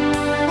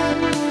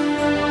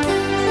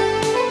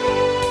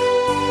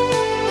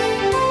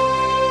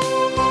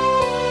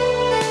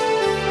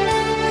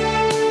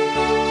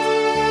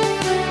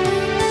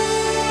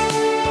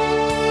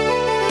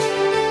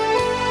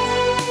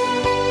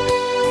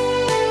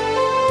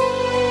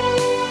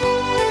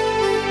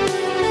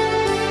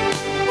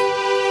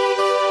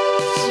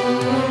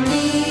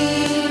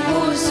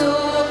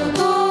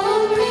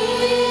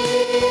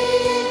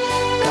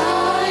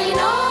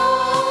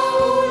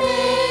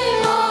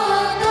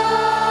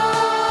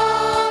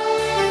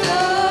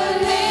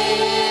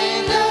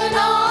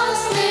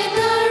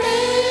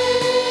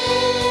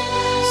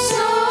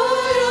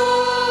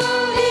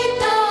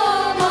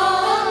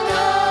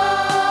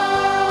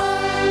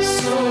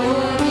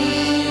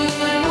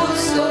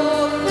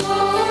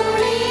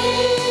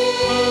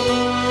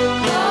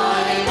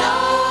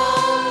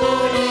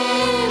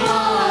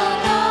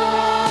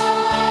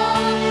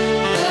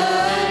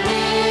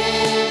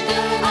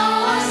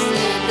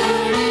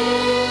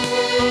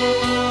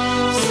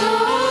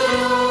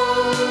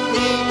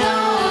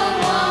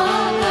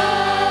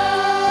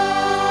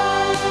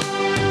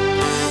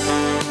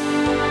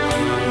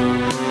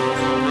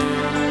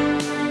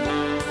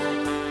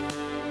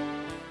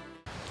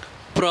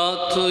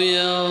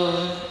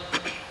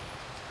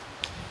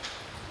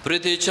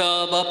प्रितीच्या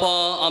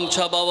बापा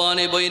आमच्या भावा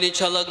आणि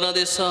बहिणीच्या लग्ना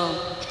दिसा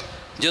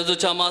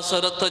जेजूच्या मासा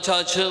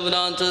रक्ताच्या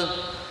जेवणांत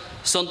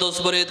संतोष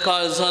बरीत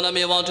काळजान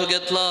आमी वांटो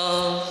घेतला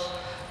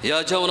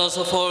ह्या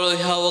जेवणाचो फळ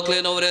ह्या व्हंकले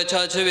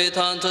न्हवऱ्याच्या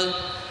जिवितांत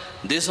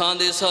दिसान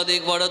दीस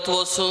अदीक वाडत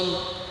वचून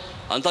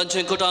आनी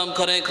तांचें कुटुंब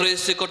खरें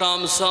क्रिस्ती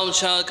कुटुंब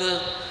जावच्याक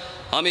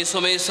आमी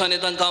समेसांनी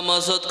तांकां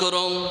मजत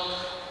करूंक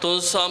तूं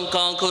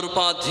सामकां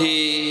करपा दी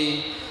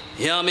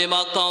हे आमी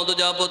मागता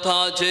तुज्या पुता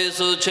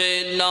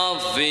जेजूचे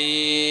नांवी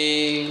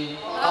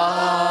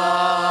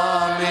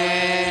आमेन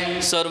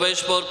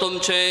सर्वेश्वर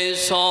तुमचे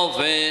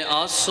सोवे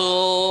आसो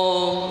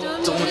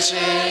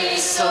तुमचे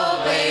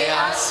सोवे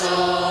आसो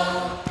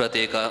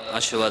प्रत्येक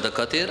आशिर्वादा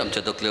खातीर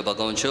आमच्या तकल्यो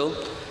बागोवच्यो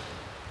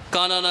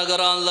काना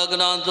नगरान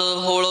लग्नांत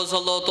होळो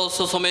जालो तो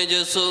समय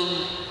जेजू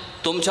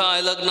तुमच्या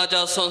आय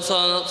लग्नाच्या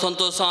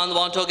संतोषान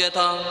वांटो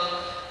घेता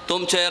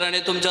तुमचेर आनी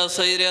तुमच्या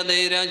सैर्या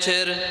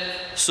धैर्यांचेर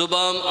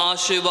शुभम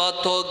आशिर्वाद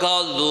तो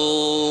घालू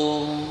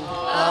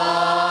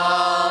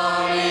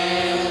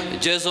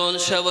जेजून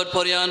शेवट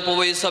पर्यंत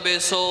पवई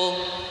सभेचो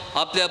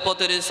आपल्या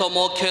पत्नीचो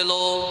मोग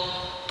केलो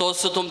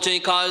तोच तुमची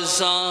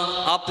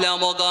काळजां आपल्या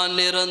मोगान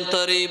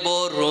निरंतरी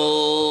बरो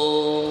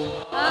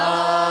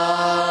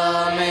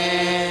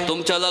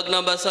तुमच्या लग्न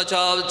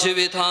बेसाच्या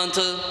जिवितांत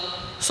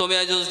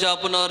सोम्या जेजूच्या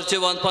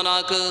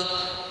पुनर्जिवंतपणाक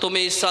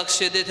तुमी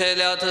साक्षी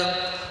दितल्यात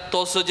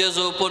तोच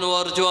जेजू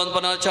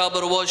पुनर्जिवंतपणाच्या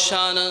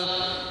बरवशान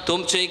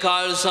तुमची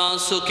काळजां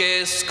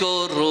सुकेस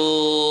करू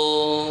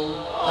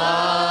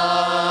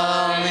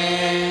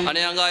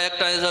आनी हांगा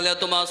एकठांय जाल्या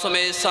तुम्हा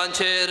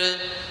समेसांचेर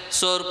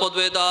सर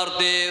पदवेदार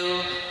देव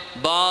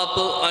बाप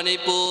आनी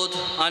पूत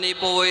आनी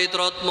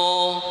पवित्र आत्मो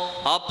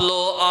आपलो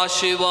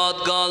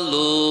आशिर्वाद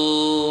घालू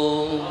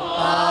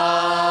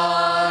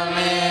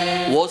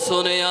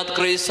वचून येयात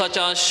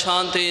क्रिस्ताच्या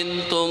शांतीन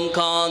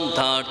तुमकां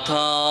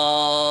धाडटा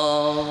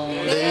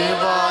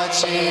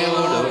देवाची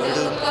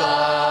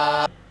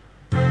उडोवणूक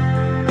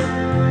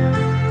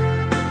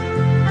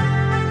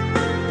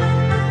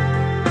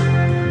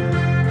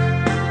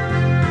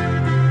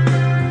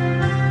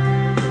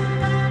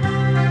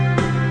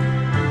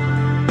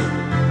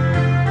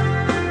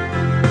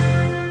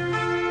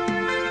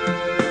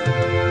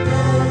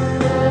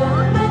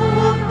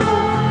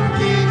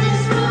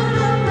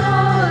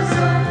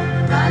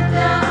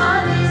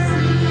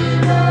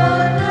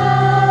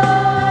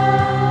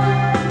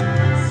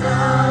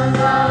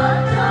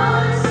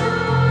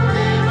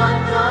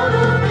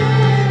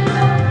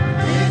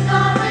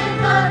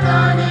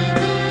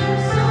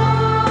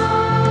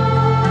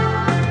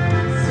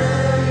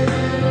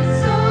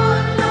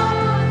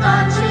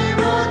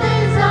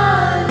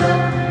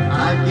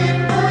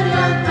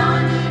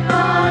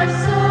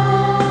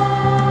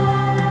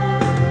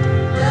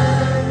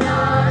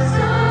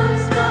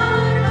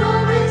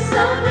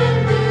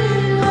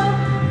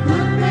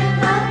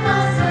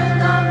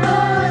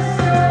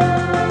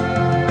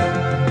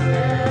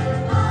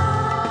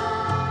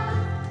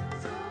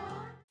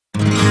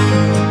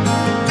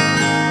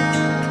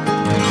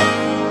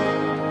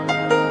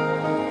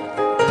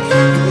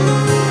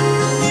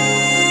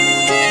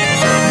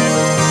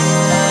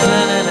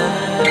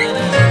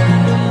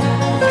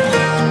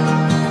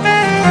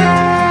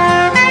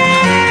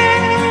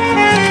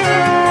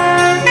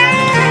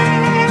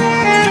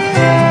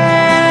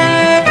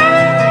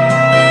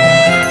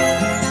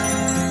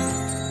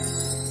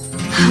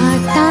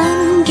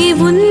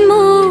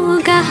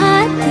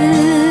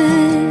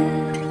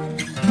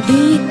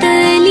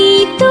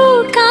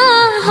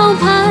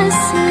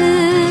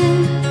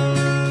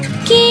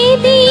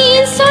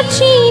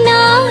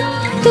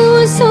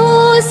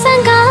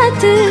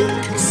संगात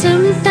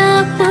सुमता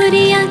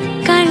पर्या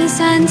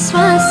काळजान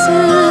श्वास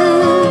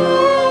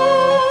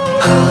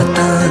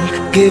हातान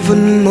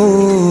घेऊन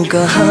मोग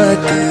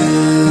हात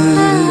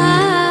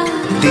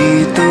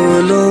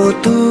दितलो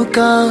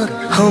तुका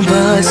हांव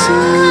भास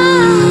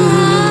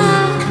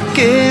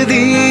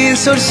केदी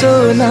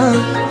सोडसोना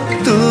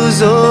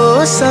तुजो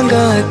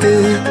संगात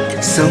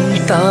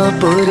सुमता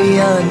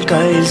पर्यान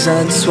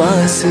काळजान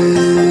श्वास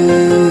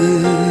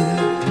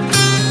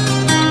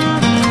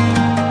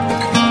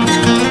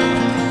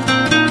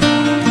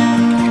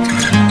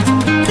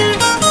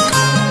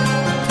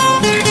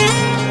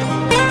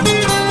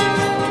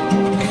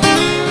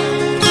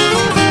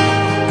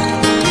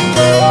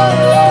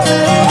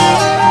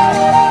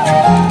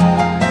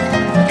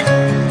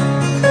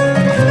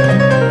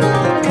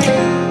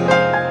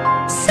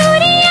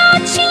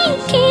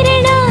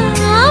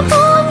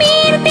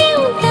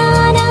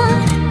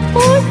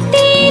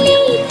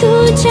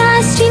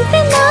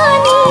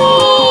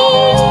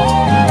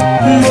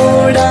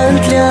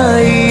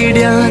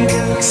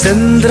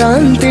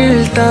चंद्रान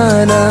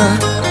तिळताना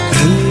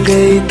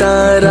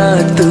रंगयतारा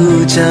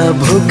तुझ्या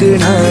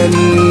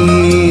भोगणानी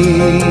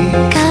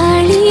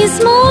काळीज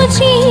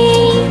मोजी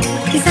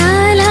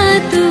जाला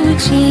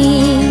तुझी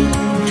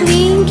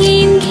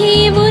विंगीन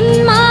घेऊन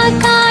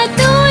माका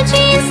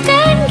तुझीच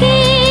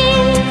कणगे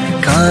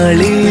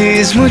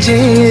काळीज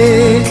मुझे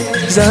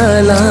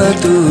जाला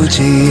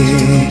तुझी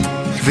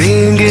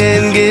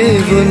विंगेन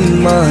घेऊन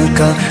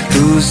माका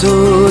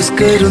तुझोच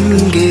करून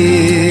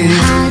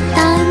गे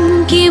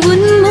घेऊन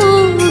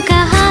मोग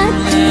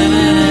हाती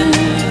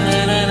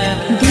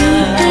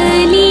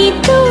दितली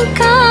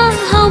तुका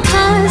हांव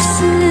भास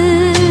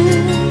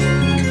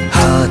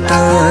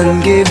हातान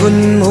घेऊन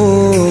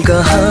मोग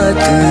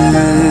हात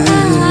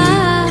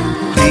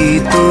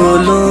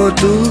दितलो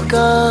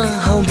तुका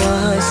हांव